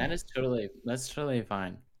come here. And that's totally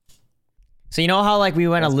fine. So you know how like we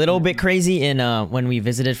went a little bit crazy in when we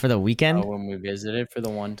visited for the weekend? Oh, when we visited for the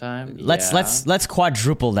one time? Let's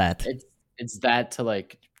quadruple that. It's that to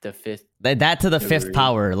like the 5th. That to the 5th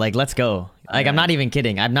power. Like let's go. Like I'm not even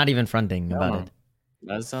kidding. I'm not even fronting about it.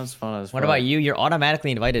 That sounds fun as fuck. What about you? You're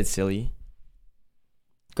automatically invited, silly.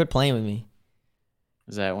 Quit playing with me.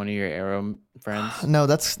 Is that one of your Arrow friends? No,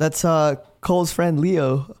 that's Cole's friend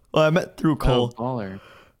Leo. Well, I met through Cole. Oh, baller.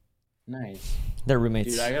 Nice. They're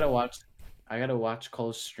roommates. Dude, I gotta watch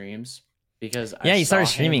Cole's streams because he started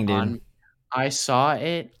streaming, dude. I saw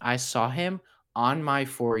him on my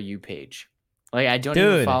For You page. Like I don't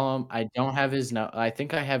even follow him. I don't have his I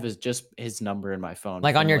think I have his number in my phone.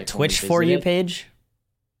 Like on your Twitch For You page?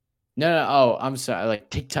 No. Oh, I'm sorry. Like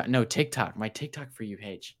TikTok. No, TikTok. My TikTok For You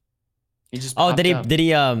page. He just. Did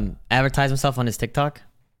he advertise himself on his TikTok?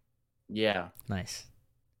 Yeah. Nice.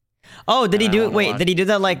 Oh, did he do it? Wait, did he do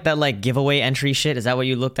that giveaway entry shit? Is that what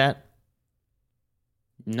you looked at?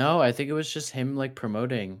 No, I think it was just him like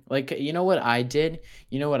promoting. Like, you know what I did?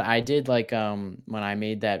 Like when I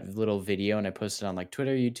made that little video and I posted on like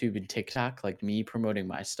Twitter, YouTube, and TikTok, like me promoting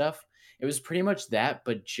my stuff. It was pretty much that,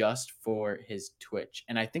 but just for his Twitch.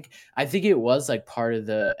 And I think it was like part of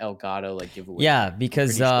the Elgato like giveaway. Yeah,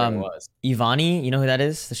 because Ivani, you know who that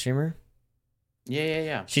is? The streamer?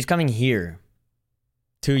 Yeah. She's coming here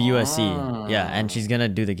to USC. Yeah, and she's gonna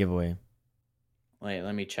do the giveaway. Wait,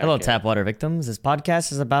 let me check. Hello, Tapwater victims. This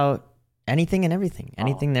podcast is about anything and everything.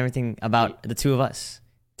 Anything and everything about the two of us.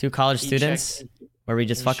 2 college students where we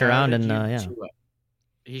just fuck around and yeah.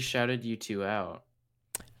 He shouted you 2 out.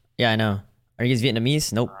 Yeah, I know. Are you guys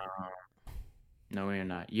Vietnamese? Nope. No, we're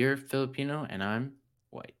not. You're Filipino and I'm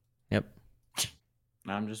white. Yep.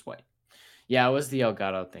 I'm just white. Yeah, it was the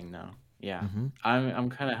Elgato thing though. Yeah. Mm-hmm.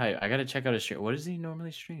 I'm kind of hyped. I gotta check out his stream. What does he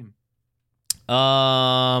normally stream?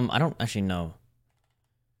 I don't actually know.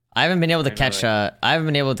 I haven't been able to catch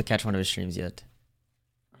one of his streams yet.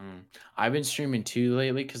 I've been streaming too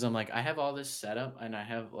lately because I'm like, I have all this setup and I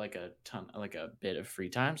have like a bit of free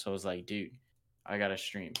time. So I was like, dude, I gotta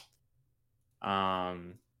stream. So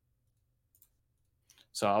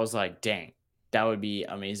I was like, dang, that would be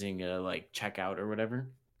amazing to like check out or whatever.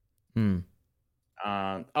 We're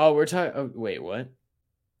talking. Oh, wait, what?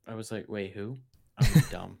 I was like, wait, who? I'm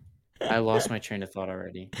dumb. I lost my train of thought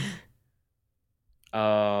already.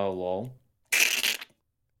 Lol.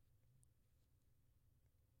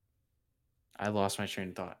 I lost my train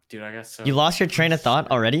of thought, dude. I got so. You lost your train of thought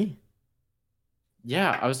already?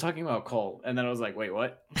 Yeah, I was talking about Cole, and then I was like, wait,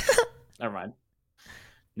 what? Never mind.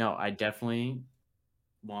 No, I definitely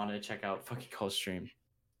want to check out fucking Cole's stream.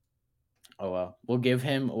 Oh well, we'll give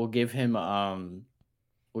him that.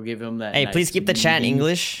 Hey, nice please keep the chat in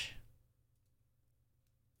English.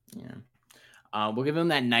 Yeah. We'll give him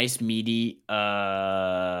that nice meaty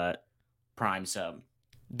Prime sub.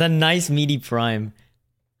 The nice meaty Prime.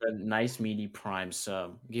 a nice meaty prime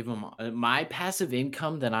sub. Give them my passive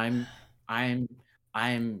income that I'm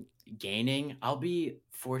gaining. I'll be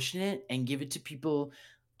fortunate and give it to people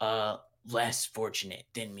less fortunate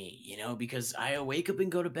than me, you know, because I wake up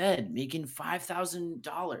and go to bed making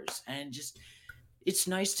 $5,000 and just it's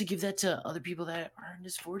nice to give that to other people that aren't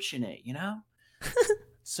as fortunate, you know?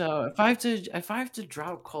 So if I have to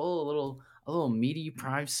drop Cole a little meaty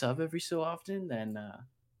prime sub every so often, then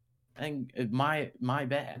I think my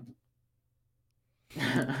bad.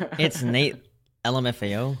 It's Nate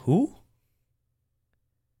LMFAO. Who?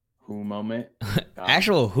 Who moment?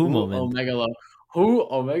 Actual who moment. Omega low. Who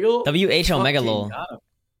Omega low? WH Omega lol.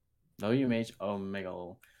 WH Omega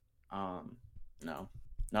lol. No.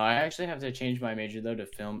 No, I actually have to change my major though to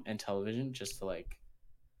film and television just to like.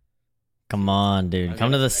 Come on, dude.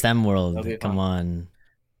 Come to the STEM world. Come on.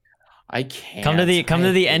 I can't. Come to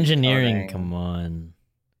the engineering. Come on.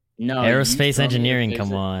 No. Aerospace engineering.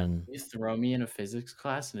 Come on. You throw me in a physics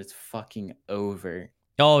class and it's fucking over.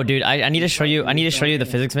 Oh, dude, I need to show you. I need to show you the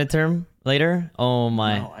physics midterm later. Oh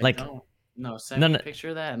my, no, like, send me a picture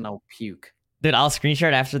of that and I'll puke. Dude, I'll screenshot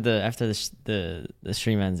it after the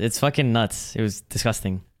stream ends. It's fucking nuts. It was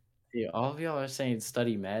disgusting. Yeah, all of y'all are saying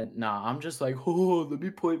study med. Nah, I'm just like, oh, let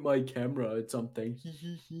me point my camera at something.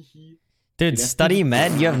 Dude, study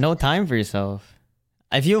med. You have no time for yourself.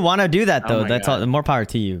 If you want to do that though, that's all. More power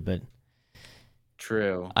to you. But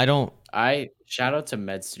true. I don't. Shout out to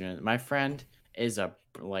med student. My friend is a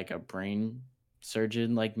brain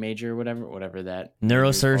surgeon major, whatever that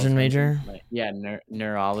neurosurgeon major. Yeah,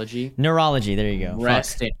 neurology. Neurology. There you go.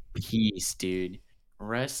 Rest in peace, dude.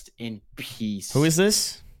 Rest in peace. Who is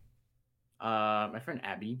this? My friend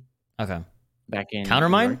Abby. Okay. Back in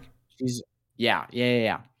Countermine. She's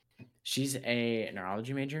yeah. She's a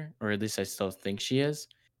neurology major, or at least I still think she is.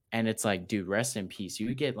 And it's like, dude, rest in peace.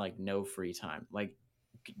 You get no free time.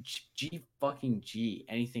 G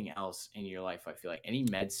anything else in your life. I feel like any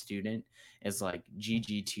med student is like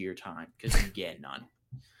GG to your time because you get none.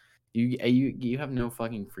 You have no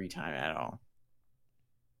fucking free time at all.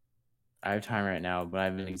 I have time right now, but I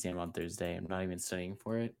have an exam on Thursday. I'm not even studying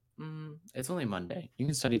for it. It's only Monday. You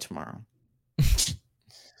can study tomorrow.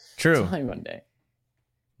 True. It's only Monday.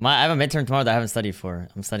 I have a midterm tomorrow that I haven't studied for.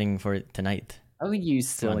 I'm studying for it tonight. Oh, you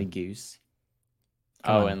silly goose.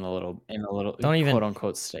 In the little don't even quote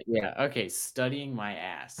unquote study. Yeah, okay, studying my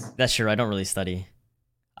ass. That's true. I don't really study.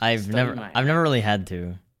 I've never really had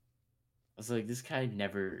to. I was like, this guy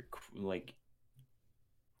never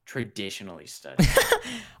traditionally studied.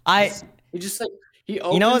 He just he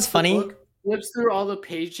opens, you know what's funny? Book, flips through all the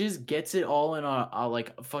pages, gets it all in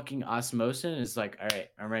a fucking osmosis, and is like, all right,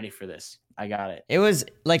 I'm ready for this. I got it. It was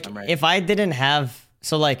if I didn't have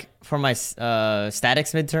for my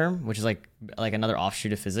statics midterm, which is like another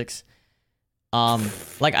offshoot of physics,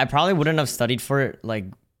 I probably wouldn't have studied for it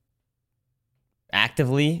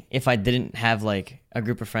actively if I didn't have a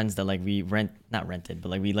group of friends that we not rented,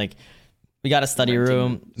 but we got a study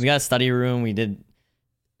room. We got a study room. We did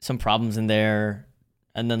some problems in there,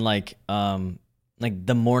 and then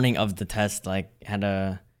the morning of the test,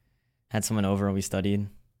 had someone over and we studied.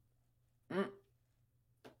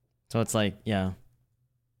 So it's yeah.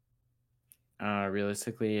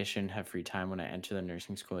 Realistically, I shouldn't have free time when I enter the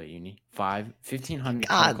nursing school at uni. 1,500.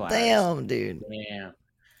 God damn, dude. Damn.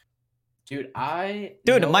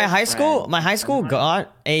 Dude, my high school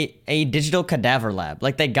got a digital cadaver lab.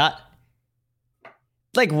 They got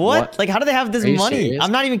what? How do they have this money? Serious?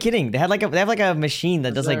 I'm not even kidding. They have a machine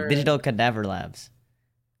that does digital cadaver labs.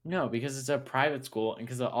 No, because it's a private school, and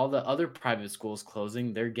because all the other private schools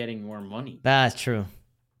closing, they're getting more money. That's true.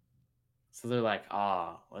 So they're like,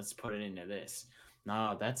 let's put it into this.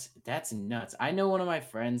 No, that's nuts. I know one of my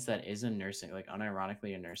friends that is a nursing,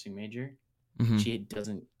 unironically a nursing major. Mm-hmm. She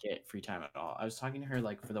doesn't get free time at all. I was talking to her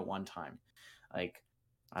for the one time, I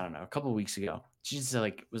don't know, a couple of weeks ago. She just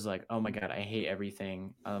was like, oh my God, I hate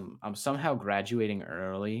everything. I'm somehow graduating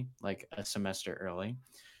early, a semester early.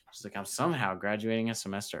 She's like, I'm somehow graduating a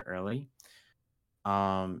semester early.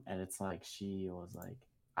 And it's she was like,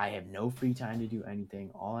 I have no free time to do anything.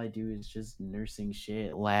 All I do is just nursing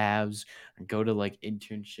shit, labs, or go to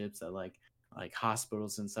internships at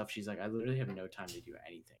hospitals and stuff. She's like, I literally have no time to do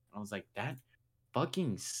anything. And I was like, that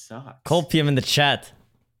fucking sucks. Colpium in the chat.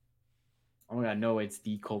 Oh my God, no, it's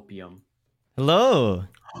the Colpium. Hello.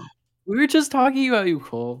 We were just talking about you,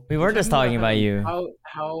 Cole. We were just talking about you.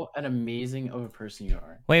 How an amazing of a person you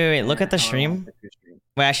are. Wait. Look at the stream.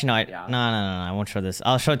 Wait, actually, no. No. I won't show this.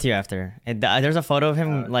 I'll show it to you after. There's a photo of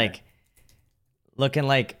him looking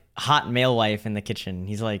hot male wife in the kitchen.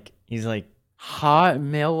 He's like hot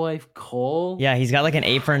male wife Cole. Yeah, he's got an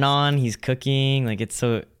apron on. He's cooking. It's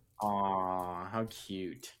so Aw, how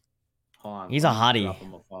cute. Hold on. He's let a me hottie. Drop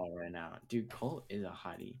him a follow right now. Dude, Cole is a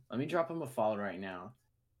hottie. Let me drop him a follow right now.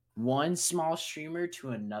 One small streamer to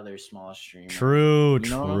another small streamer. True, You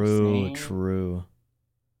know what I'm saying? true.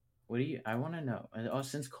 What do you? I want to know. Oh,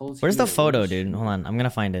 since Cole's Where's here, the photo, what is dude? Hold on, I'm gonna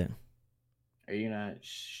find it. Are you gonna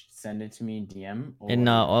send it to me in DM? Or In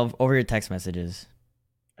over your text messages.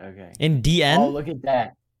 Okay. In DN? Oh, look at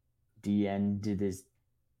that. DN did this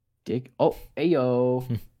dick. Oh, ayo.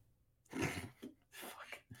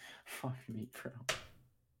 Fuck me, bro.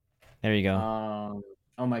 There you go.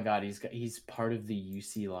 Oh my god, he's part of the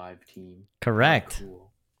UC Live team. Correct. Oh,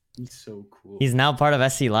 cool. He's so cool. He's now part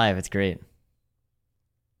of SC Live. It's great.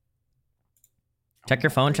 Check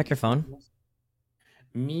your phone. Check your phone.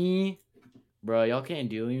 Me, bro, y'all can't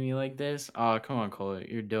deal with me like this. Oh, come on, Cole,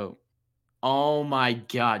 you're dope. Oh my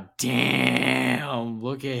god, damn!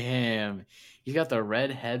 Look at him. He's got the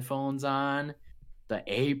red headphones on, the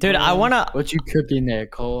apron. Dude, I wanna. What you cooking there,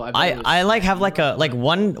 Cole? I like have like a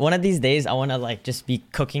one of these days. I wanna like just be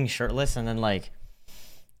cooking shirtless and then like.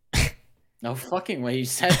 No fucking way you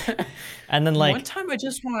said. And then like one time I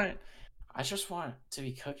just want to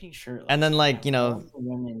be cooking shirtless. And then like the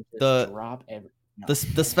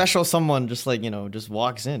special someone just like just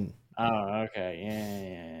walks in. Oh, okay.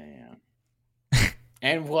 Yeah.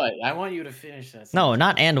 And what? I want you to finish that sentence. No,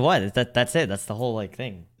 not and what. That's it. That's the whole like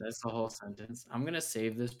thing. That's the whole sentence. I'm gonna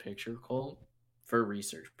save this picture, Cole, for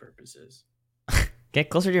research purposes. Get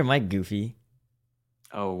closer to your mic, Goofy.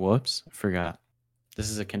 Oh, whoops. I forgot. This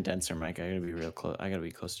is a condenser mic. I gotta be real close. I gotta be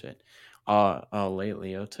close to it. Late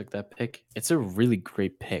Leo took that pick. It's a really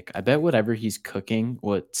great pick. I bet whatever he's cooking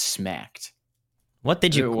was smacked. What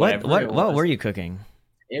did you what were you cooking?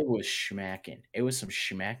 It was schmacking. It was some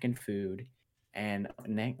schmacking food. And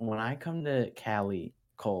when I come to Cali,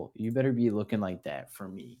 Cole, you better be looking like that for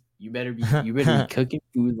me. You better be cooking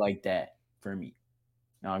food like that for me.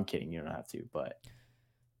 No, I'm kidding. You don't have to, but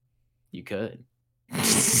you could.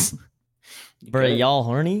 For y'all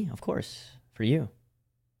horny? Of course. For you.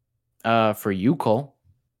 For you, Cole.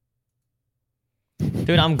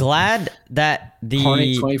 Dude, I'm glad that the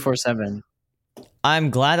horny 24/7.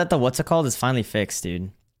 I'm glad that the what's it called is finally fixed, dude.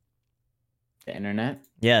 The internet?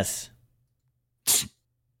 Yes.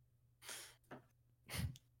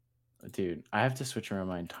 Dude, I have to switch around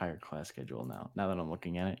my entire class schedule now that I'm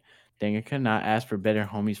looking at it. Dang, I could not ask for better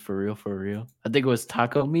homies for real. I think it was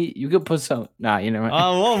taco meat. You could put some. Nah, you know what?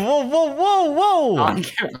 Oh, whoa. No, I'm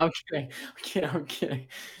kidding.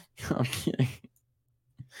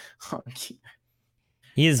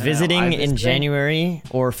 He is visiting in January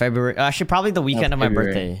or February. Actually, probably the weekend of my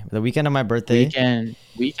birthday. The weekend of my birthday.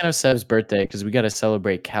 Weekend of Seb's birthday, because we got to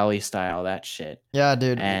celebrate Cali style, that shit. Yeah,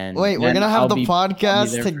 dude. And wait, we're going to have the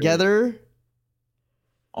podcast together?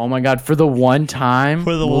 Oh my God, for the one time.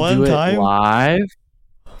 We'll do it live.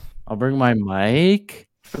 I'll bring my mic.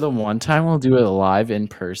 For the one time, we'll do it live in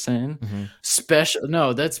person. Mm-hmm. Special.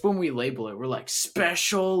 No, that's when we label it. We're like,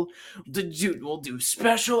 special. Dude, we'll do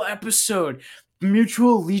special episode.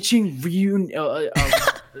 Mutual leeching reunion. Oh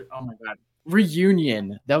my God.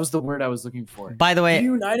 Reunion. That was the word I was looking for. By the way,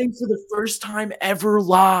 reuniting for the first time ever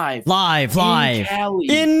live.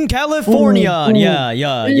 In California. Ooh.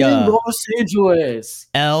 Yeah. In Los Angeles.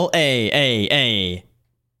 LA.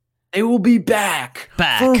 They will be back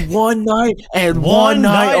for one night and one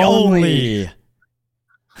night only.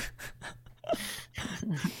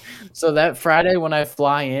 So that Friday when I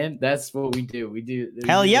fly in, that's what we do.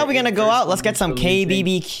 Hell yeah, we're gonna go out. Let's get some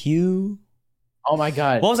KBBQ. Oh my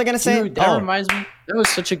God. What was I gonna say? Dude, that reminds me. That was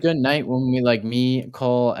such a good night when we me,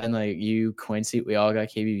 Cole, and you, Quincy, we all got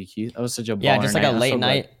KBBQ. That was such a baller just like night. a late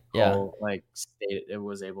night. Cole,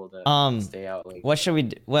 was able to stay out late. What should we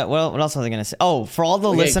do? What else was I gonna say? Oh, for all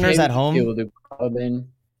the listeners at home.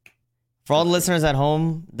 For all the listeners at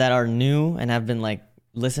home that are new and have been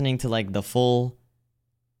listening to the full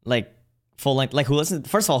length, who listened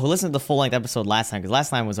to the full length episode last time, because last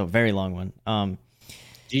time was a very long one.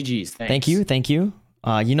 GG's, thanks. Thank you.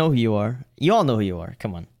 You know who you are. You all know who you are.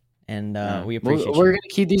 Come on. And we appreciate you. We're gonna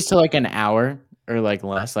keep these to an hour or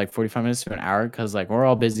less, 45 minutes to an hour, because we're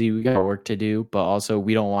all busy, we got work to do, but also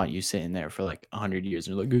we don't want you sitting there for 100 years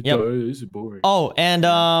and this is boring. Oh,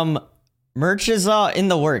 and merch is in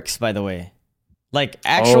the works, by the way.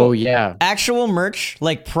 Actual merch,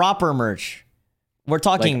 proper merch. We're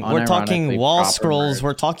talking wall scrolls, merch.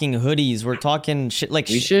 We're talking hoodies, we're talking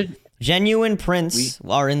shit genuine prints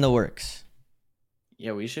are in the works.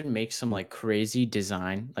 Yeah, we should make some crazy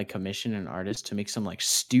design, commission an artist to make some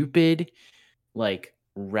stupid,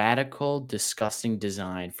 radical, disgusting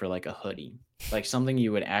design for a hoodie. Something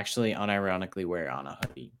you would actually unironically wear on a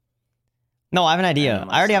hoodie. No, I have an idea.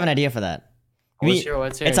 And I already have an mustard. idea for that. What's your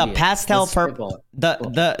It's idea? a pastel Let's purple.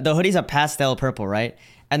 spitball it. The hoodie's a pastel purple, right?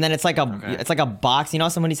 And then it's like Okay. a box. You know,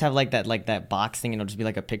 some hoodies have like that box thing, and it'll just be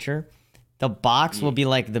like a picture. The box will be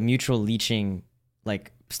like the mutual leeching,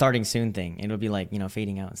 like starting soon thing. It'll be like, you know,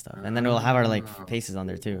 fading out and stuff, and then it'll have our like faces on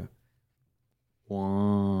there too.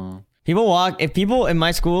 Wow. If people in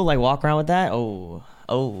my school like walk around with that, oh,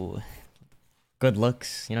 good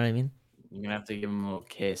looks. You know what I mean? You're gonna have to give him a little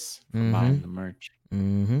kiss for buying the merch.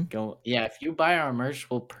 Mm-hmm. Go, yeah. If you buy our merch,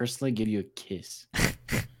 we'll personally give you a kiss.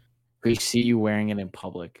 We see you wearing it in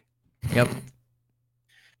public. Yep.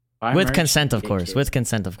 Buy With merch, consent, of get course. kissed. With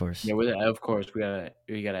consent, of course. Yeah, of course. We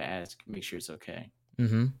gotta ask, make sure it's okay.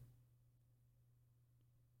 Mm-hmm.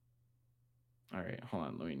 All right, hold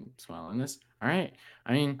on. Let me smile on this. All right.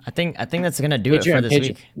 I mean, I think that's gonna do it for this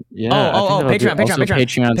week. Yeah. Oh,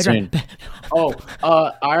 Patreon soon.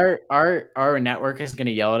 Patreon. Our network is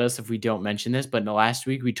gonna yell at us if we don't mention this. But last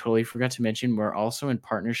week we totally forgot to mention we're also in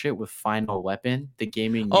partnership with Final Weapon, the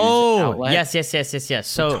gaming news outlet. Yes.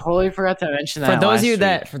 So Totally forgot to mention that.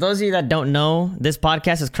 for those of you that don't know, this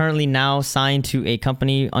podcast is currently now signed to a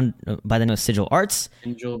company by the name of Sigil Arts.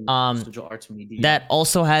 Sigil Arts Media. That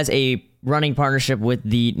also has a running partnership with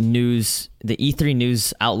the E3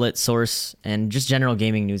 news outlet source and just general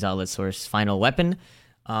gaming news outlet source, Final Weapon.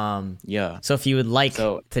 Yeah. So if you would like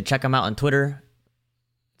to check them out on Twitter,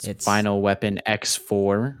 it's Final Weapon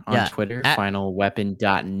X4 on Twitter,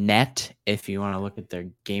 finalweapon.net if you want to look at their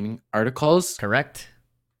gaming articles. Correct.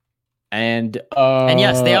 And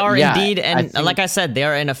yes, they are indeed, and like I said, they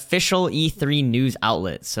are an official E3 news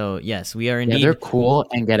outlet. So yes, we are indeed. Yeah, they're cool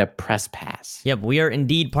and get a press pass. Yep, we are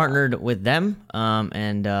indeed partnered with them,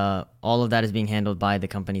 and all of that is being handled by the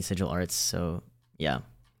company Sigil Arts. So yeah,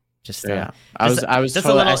 just a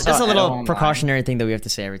little precautionary thing that we have to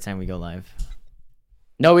say every time we go live.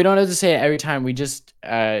 No, we don't have to say it every time. We just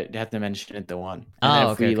have to mention it the one.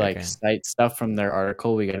 And if we cite stuff from their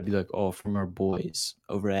article, we gotta be like, oh, from our boys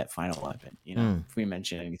over at Final Weapon. You know, if we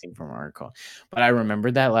mention anything from our article. But I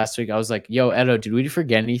remembered that last week. I was like, yo, Edo, did we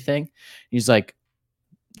forget anything? He's like,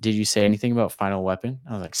 did you say anything about Final Weapon?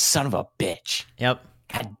 I was like, son of a bitch. Yep.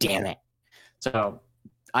 God damn it. So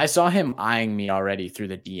I saw him eyeing me already through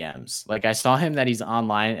the DMs. Like I saw him that he's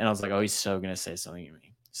online, and I was like, oh, he's so gonna say something to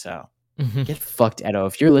me. So. Get fucked, Edo.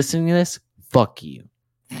 If you're listening to this, fuck you.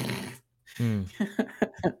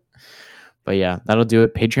 But yeah, that'll do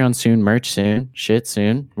it. Patreon soon, merch soon, shit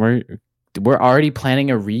soon. We're already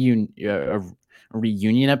planning a reunion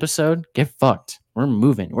episode. Get fucked. We're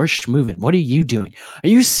moving. We're moving. What are you doing? Are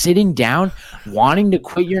you sitting down wanting to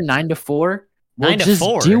quit your 9 to 4? Well, 9 to just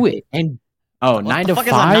 4? Do it. And what 9 the to fuck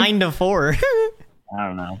 5? Is a 9 to 4? I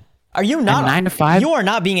don't know. Are you not 9 to 5? You are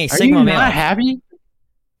not being a Sigma male. Are you not happy?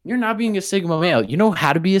 You're not being a Sigma male. You know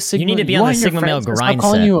how to be a Sigma. You need to be on the Sigma male grind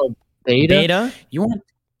calling set. You a beta. Beta? You want?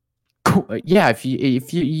 Yeah. If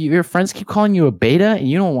your friends keep calling you a beta, and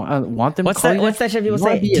you don't want them. What's that shit people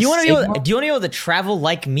say? Do you want to be able to travel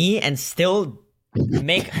like me and still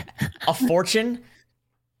make a fortune?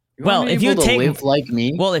 Well, if you live like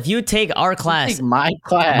me. Well, if you take our class, take my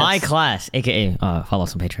class, aka follow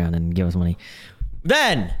us on Patreon and give us money,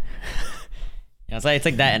 then it's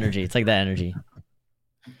like that energy. It's like that energy.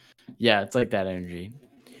 Yeah, it's like that energy.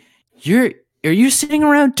 Are you sitting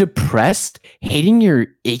around depressed, hating your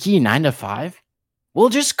icky 9 to 5? Well,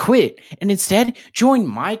 just quit and instead join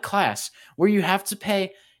my class where you have to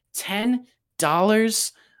pay $10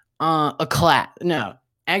 a class. No,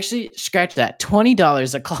 actually, scratch that.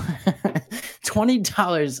 $20 a class.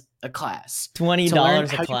 $20 a class. $20 a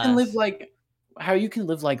class. How you can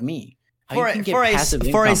live like me. For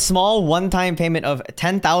a small one-time payment of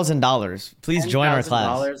 $10,000, please join our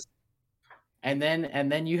class. And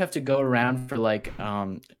then you have to go around for like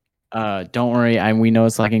don't worry, we know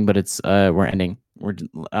it's lagging, but it's we're ending. We're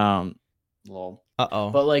lol.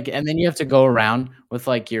 But and then you have to go around with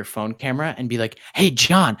like your phone camera and be like, "Hey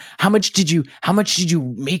John, how much did you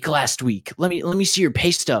make last week? Let me see your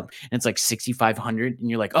pay stub." And it's like 6,500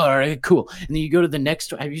 and you're like, "Oh, all right, cool." And then you go to the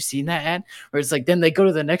next. Have you seen that ad? Where it's like then they go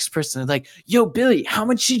to the next person and like, "Yo, Billy, how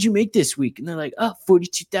much did you make this week?" And they're like, "Oh,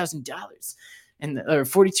 $42,000." Or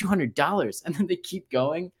 $4,200, and then they keep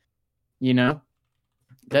going. You know,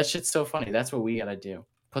 that shit's so funny. That's what we gotta do.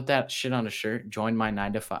 Put that shit on a shirt. Join my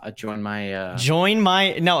 9 to 5. It's on the sleeve. Join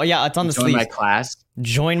my class.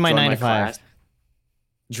 Join my 9 to 5.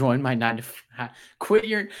 Join my 9 to 5. Quit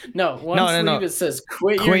your sleeve. It says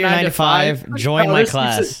quit your 9 to 5. Join my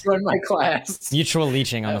class. Join my class. Mutual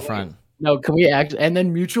leeching on the front. No, can we act and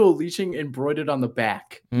then mutual leeching embroidered on the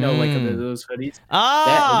back? No, like those hoodies.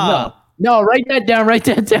 No, write that down. Write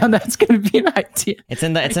that down. That's gonna be an idea. It's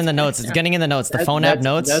in the notes. It's getting in the notes. The phone app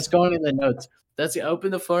notes. That's going in the notes. That's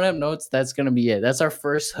open the phone app notes. That's gonna be it. That's our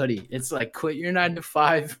first hoodie. It's like quit your 9 to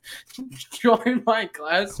 5, join my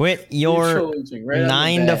class. Quit your right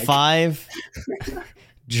 9 to 5.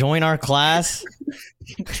 Join our class.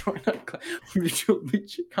 Join our class.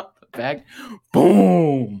 Got the back.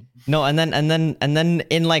 Boom. No, and then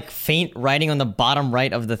in like faint writing on the bottom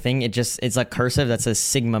right of the thing, it's like cursive that says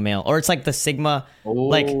Sigma male, or it's like the Sigma,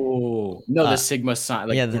 like the Sigma sign,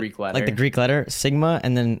 like the Greek letter, like the Greek letter Sigma,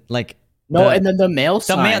 and then like and then the male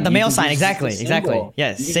sign, the male sign, exactly.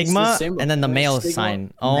 Yes, Sigma, and then the male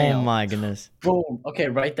sign. Oh my goodness. Boom. Okay,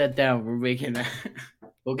 write that down. We're making that.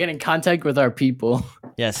 We'll get in contact with our people.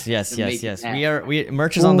 Yes.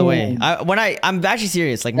 Merch is on the way. I'm actually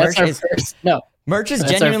serious. Like merch is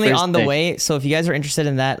genuinely on the way. So if you guys are interested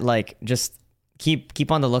in that, like just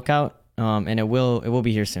keep on the lookout. And it will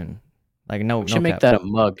be here soon. Like we should make that a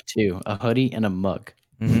mug too, a hoodie and a mug.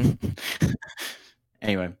 Mm-hmm.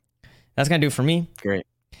 Anyway, that's gonna do it for me. Great.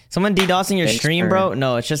 Someone DDoSing your stream, bro?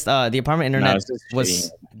 No, it's just the apartment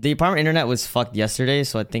internet was fucked yesterday,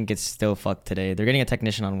 so I think it's still fucked today. They're getting a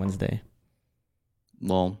technician on Wednesday.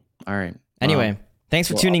 Well, all right. Anyway, thanks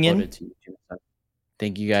for tuning in.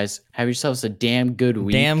 Thank you guys. Have yourselves a damn good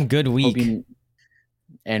week.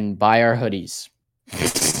 And buy our hoodies.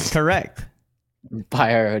 Correct.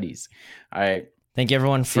 Buy our hoodies. All right. Thank you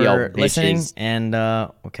everyone for listening, and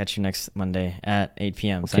we'll catch you next Monday at 8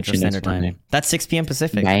 p.m. Central Standard Time. That's 6 p.m.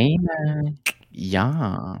 Pacific. Bye.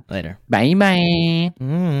 Yeah. Later. Bye.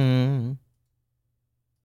 Mm.